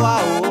siento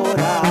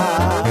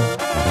ahora.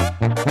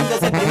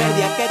 Desde el primer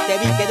día que te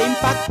vi quedé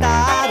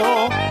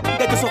impactado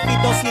de tus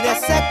ojitos y de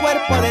ese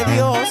cuerpo de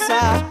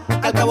diosa.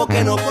 Al cabo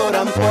que no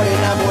cobran por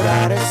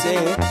enamorarse,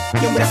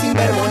 y hombre sin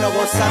verbo no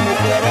goza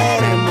mujer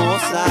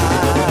hermosa.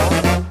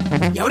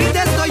 Y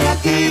ahorita estoy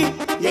aquí,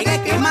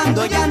 llegué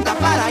quemando llanta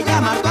para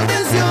llamar tu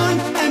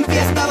atención.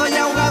 Enfiestado y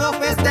ahogado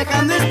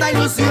festejando esta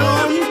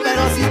ilusión,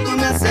 pero si tú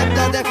me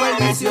aceptas dejo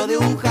el vicio de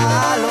un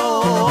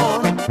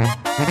jalón.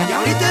 Y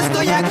ahorita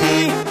estoy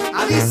aquí,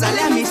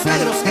 avísale a mis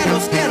suegros que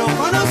los quiero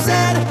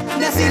conocer.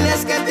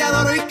 Decirles que te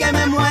adoro y que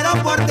me muero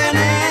por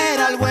tener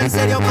algo en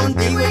serio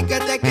contigo y que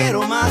te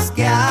quiero más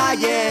que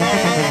ayer.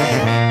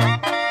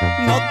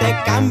 No te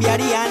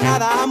cambiaría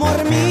nada,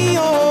 amor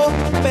mío,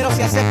 pero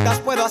si aceptas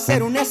puedo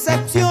hacer una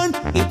excepción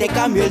y te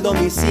cambio el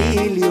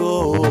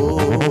domicilio.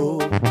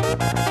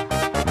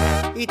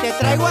 Y te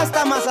traigo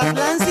hasta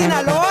Mazatlán,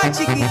 Sinaloa,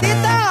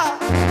 chiquitita.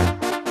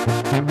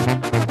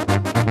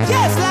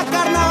 ¡Ya es la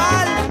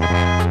carnaval!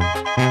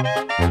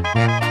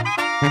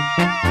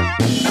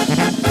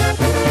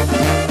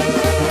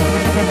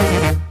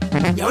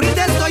 Y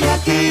ahorita estoy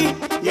aquí,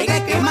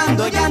 llegué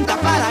quemando llanta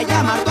para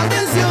llamar tu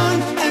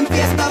atención.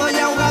 Enfiestado y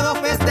ahogado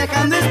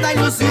festejando esta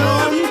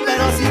ilusión,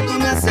 pero si tú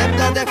me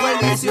aceptas dejo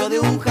el vicio de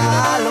un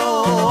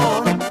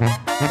jalón.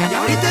 Y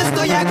ahorita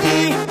estoy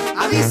aquí,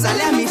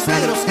 avísale a mis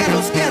suegros que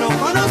los quiero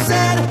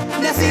conocer.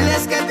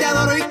 Decirles que te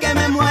adoro y que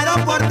me muero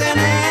por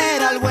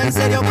tener algo en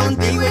serio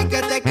contigo y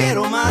que te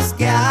quiero más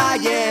que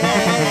ayer.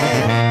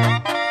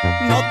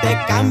 No te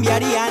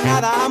cambiaría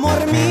nada,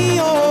 amor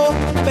mío,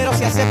 pero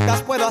si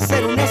aceptas puedo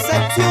hacer una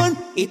excepción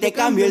y te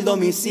cambio el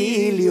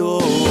domicilio.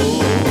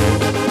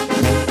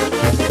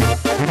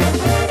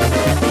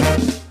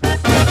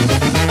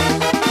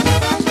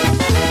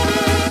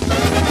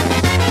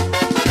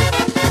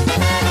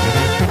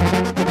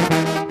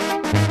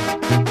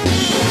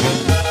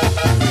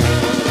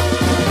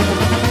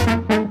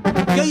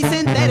 Y hoy se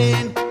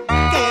enteren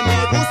que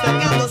me gusta,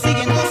 que ando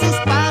siguiendo sus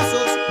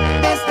pasos.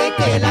 Desde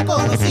que la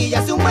conocí ya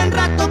hace un buen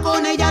rato,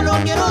 con ella lo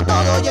quiero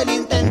todo y el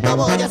intento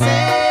voy a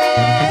hacer.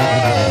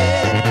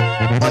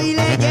 Hoy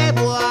le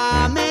llevo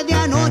a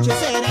medianoche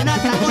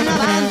serenata con la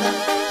banda.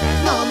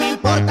 No me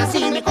importa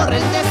si me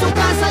corren de su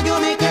casa, yo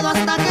me quedo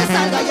hasta que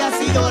salga y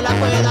así yo la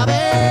pueda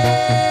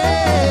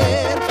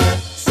ver.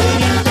 Soy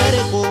bien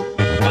terco,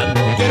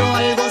 cuando quiero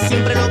algo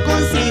siempre lo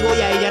consigo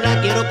y a ella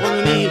la quiero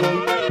conmigo.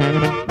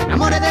 Me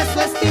enamoré de su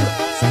estilo,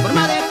 su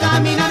forma de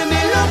caminar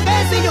me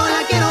enloquece y yo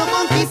la quiero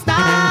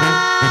conquistar.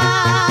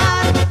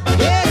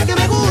 Y es que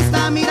me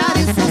gusta mirar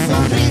en su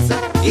sonrisa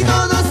y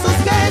todos sus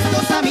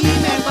gestos a mí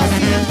me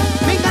fascinan.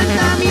 Me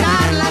encanta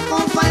mirarla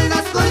con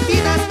faldas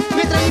cortitas,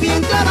 me trae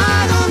bien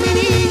clavado mi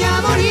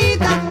niña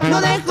bonita.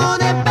 No dejo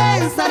de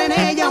pensar en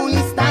ella un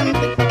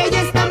instante,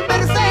 ella es tan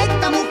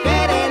perfecta,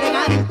 mujer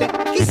elegante.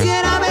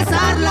 Quisiera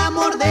besarla,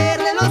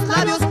 morderle los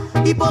labios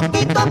y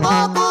poquito a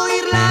poco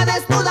irla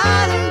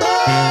desnudando.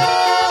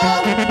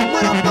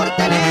 Muero por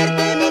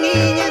tenerte, mi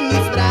niña, en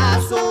mis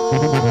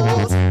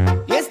brazos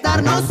y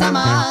estarnos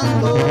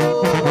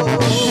amando.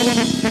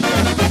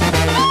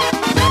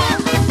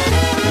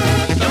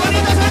 ¡Qué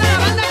bonito suena la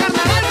banda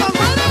carnaval,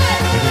 compadre!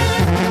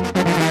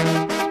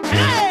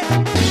 ¡Eh!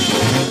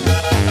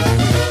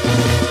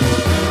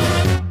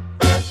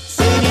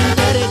 Soy bien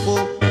terco,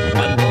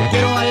 cuando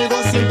quiero algo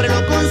siempre lo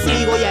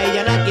consigo y a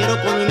ella la quiero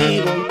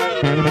conmigo.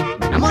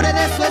 Me enamoré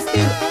de su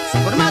estilo, su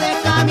forma de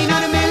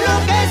caminar me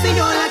enloquece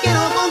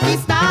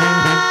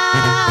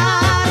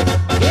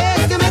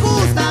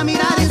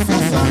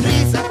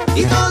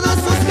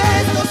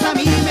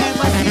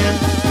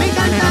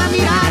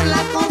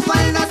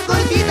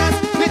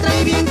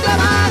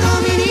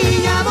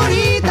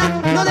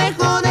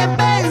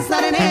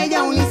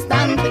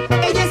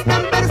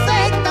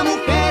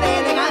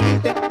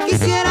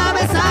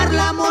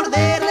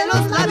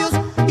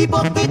y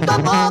poquito a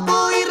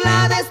poco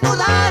irla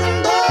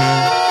desnudando.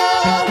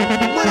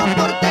 Muero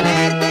por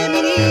tenerte,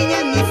 mi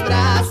niña, en mis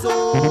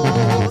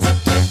brazos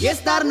y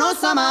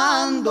estarnos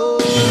amando.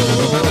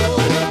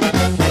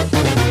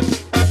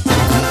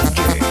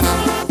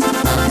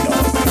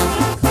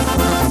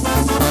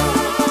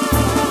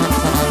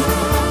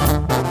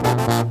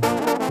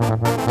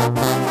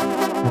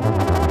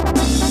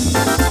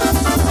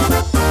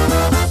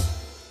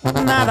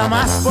 Nada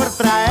más por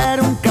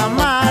traer un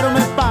Camaro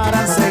me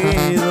paran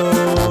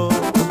seguido,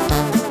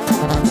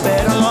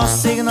 pero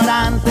los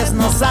ignorantes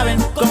no saben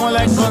cómo lo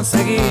he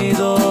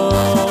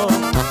conseguido.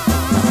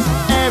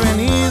 He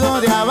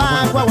venido de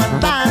abajo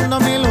aguantando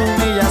mil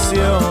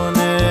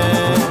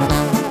humillaciones.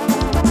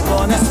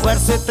 Con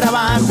esfuerzo y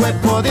trabajo he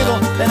podido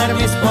tener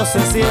mis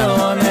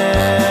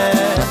posesiones.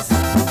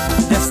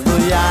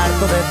 Estoy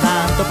harto de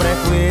tanto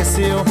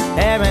prejuicio,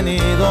 he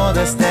venido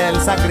desde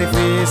el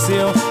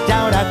sacrificio y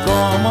ahora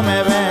como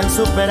me ven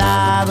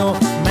superado,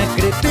 me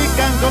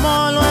critican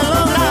como lo he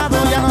logrado.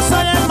 Ya no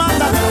soy el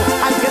mandadero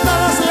al que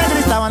todos le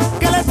gritaban,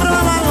 que le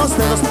tronaban los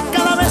dedos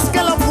cada vez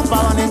que lo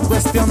ocupaban. En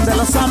cuestión de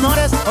los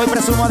amores, hoy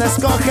presumo de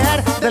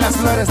escoger de las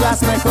flores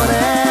las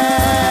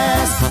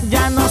mejores.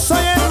 Ya no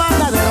soy el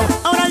mandadero,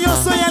 ahora yo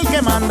soy el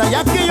que manda, y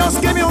aquellos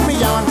que me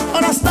humillaban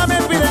ahora hasta me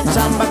piden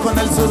chamba. Con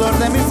el sudor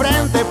de mi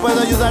frente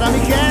puedo ayudar a mi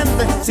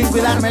gente sin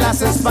cuidarme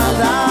las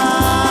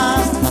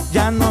espaldas.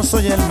 Ya no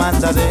soy el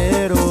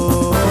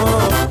mandadero,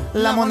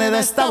 la moneda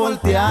está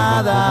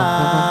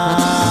volteada.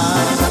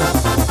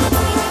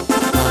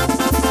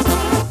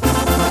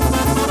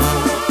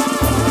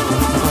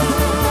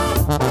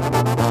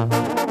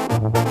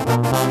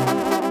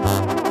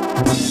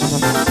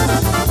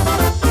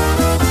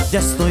 Ya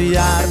estoy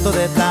harto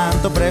de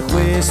tanto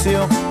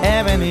prejuicio,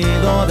 he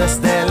venido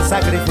desde el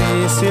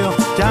sacrificio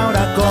y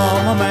ahora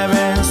como me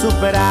ven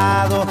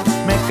superado,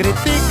 me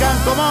critican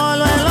como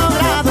lo he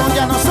logrado.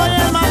 Ya no soy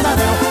el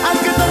mandadero al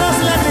que todos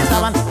le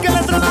gritaban, que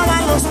le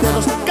tronaban los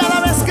dedos cada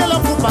vez que lo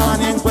ocupaban.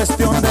 Y en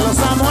cuestión de los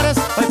amores,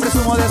 hoy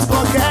presumo de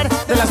escoger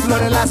de las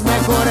flores las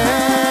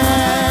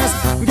mejores.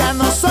 Ya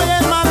no soy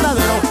el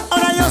mandadero,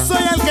 ahora yo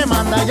soy el que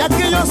manda, y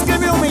aquellos que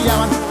me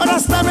humillaban ahora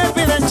hasta me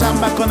piden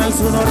chamba. Con el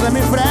sudor de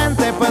mi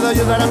frente puedo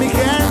ayudar a mi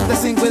gente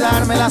sin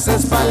cuidarme las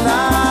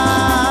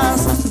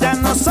espaldas. Ya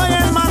no soy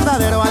el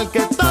mandadero al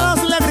que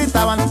todos le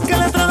gritaban, que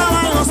le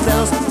tronaban los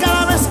dedos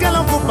cada vez que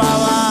lo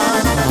ocupaban.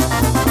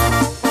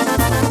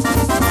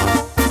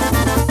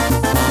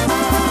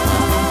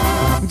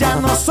 Ya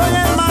no soy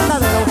el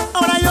mandadero,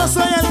 ahora yo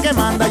soy el que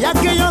manda, y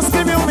aquellos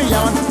que me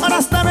humillaban ahora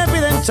hasta me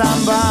piden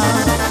chamba.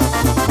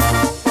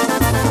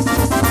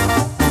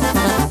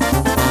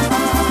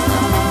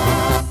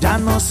 Ya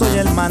no soy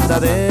el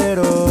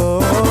mandadero,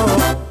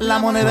 la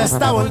moneda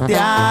está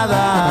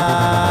volteada.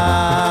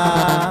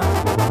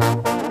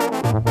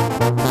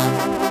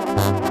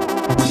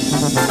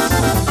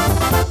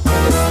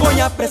 Les voy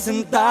a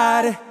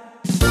presentar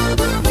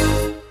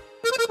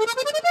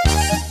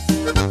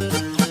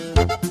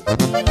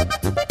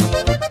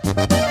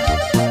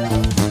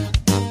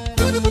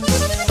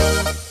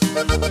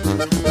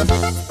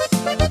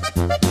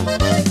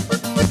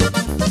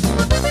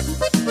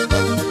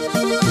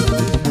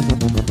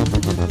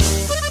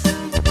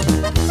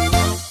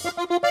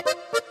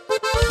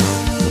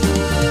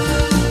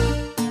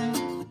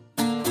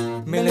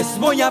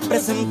voy a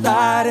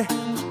presentar.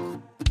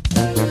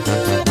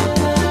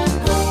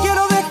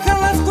 Quiero dejar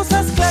las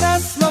cosas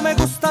claras, no me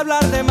gusta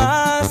hablar de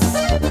más.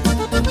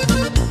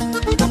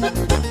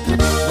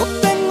 No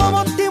tengo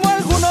motivo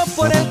alguno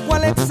por el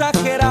cual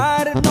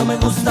exagerar, no me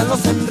gustan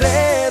los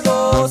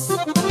enredos.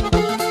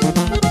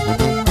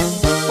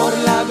 Por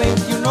la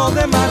 21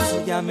 de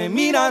marzo ya me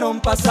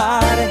miraron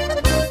pasar.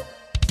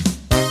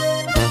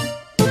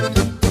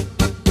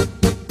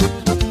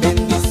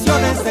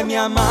 Bendiciones de mi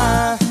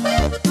mamá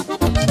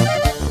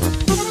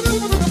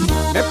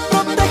me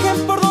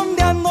protegen por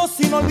donde ando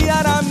sin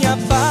olvidar a mi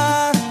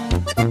papá.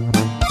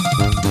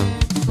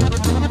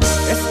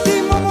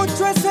 Estimo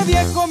mucho a ese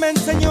viejo, me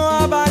enseñó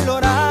a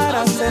valorar,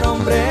 a ser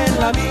hombre en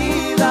la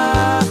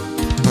vida.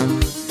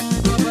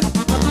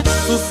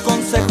 Sus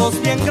consejos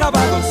bien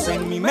grabados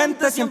en mi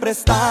mente siempre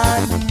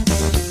están.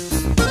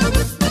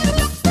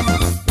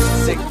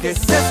 Sé que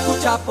se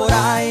escucha por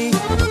ahí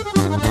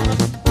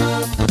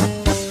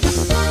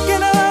que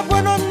nada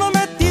bueno no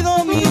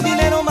metido, mi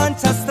dinero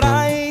manchas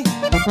trae.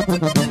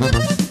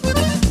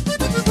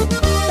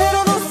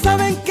 Pero no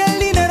saben que el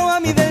dinero a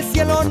mí del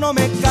cielo no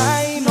me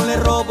cae, no le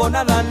robo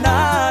nada a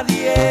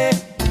nadie.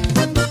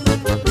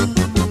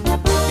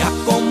 Ya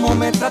como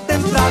me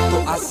traten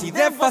trato, así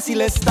de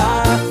fácil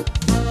está.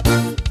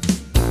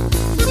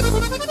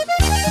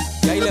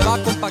 Y ahí le va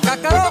compa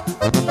Cácaro,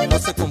 que no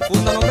se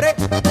confundan, hombre,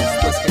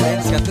 esto es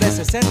Gerencia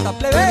 360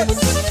 plebes.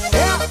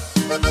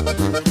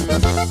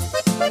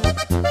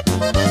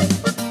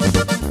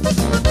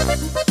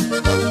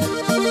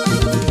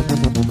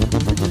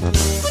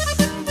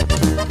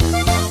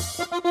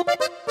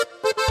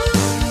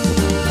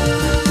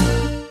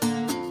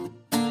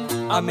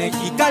 A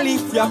Mexicali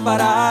fui a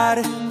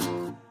parar,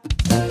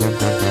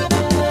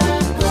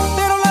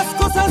 pero las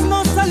cosas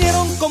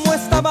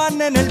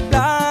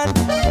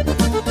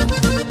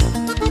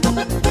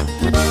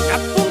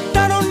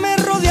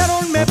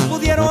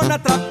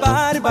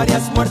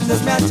varias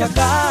muertes me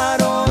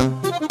achacaron.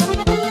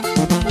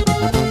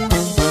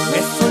 Me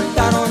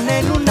soltaron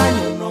en un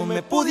año, no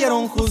me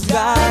pudieron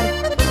juzgar.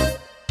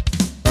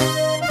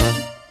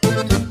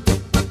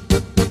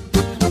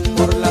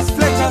 Por las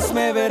flechas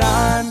me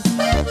verán.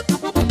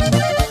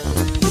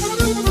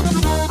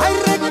 Hay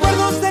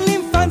recuerdos de la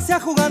infancia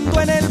jugando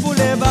en el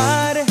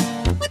bulevar.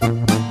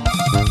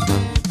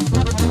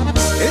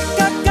 El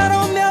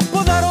Cácaro me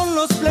apodaron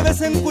los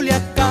plebes en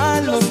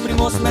Culiacán, los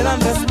primos me dan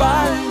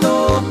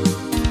respaldo.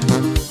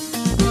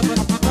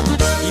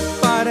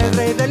 Y para el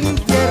rey del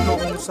infierno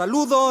un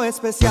saludo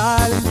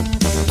especial.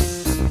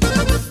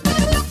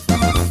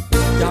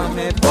 Ya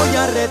me voy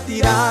a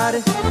retirar.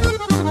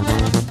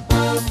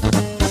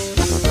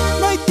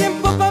 No hay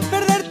tiempo para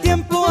perder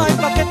tiempo, hay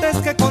paquetes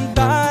que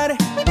contar.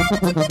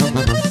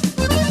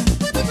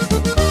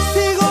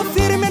 Sigo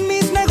firme en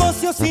mis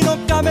negocios y no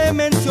cabe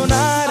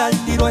mencionar,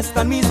 al tiro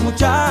están mis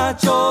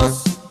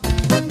muchachos.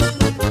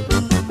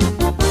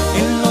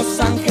 En Los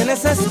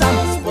Ángeles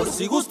estamos por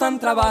si gustan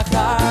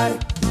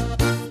trabajar.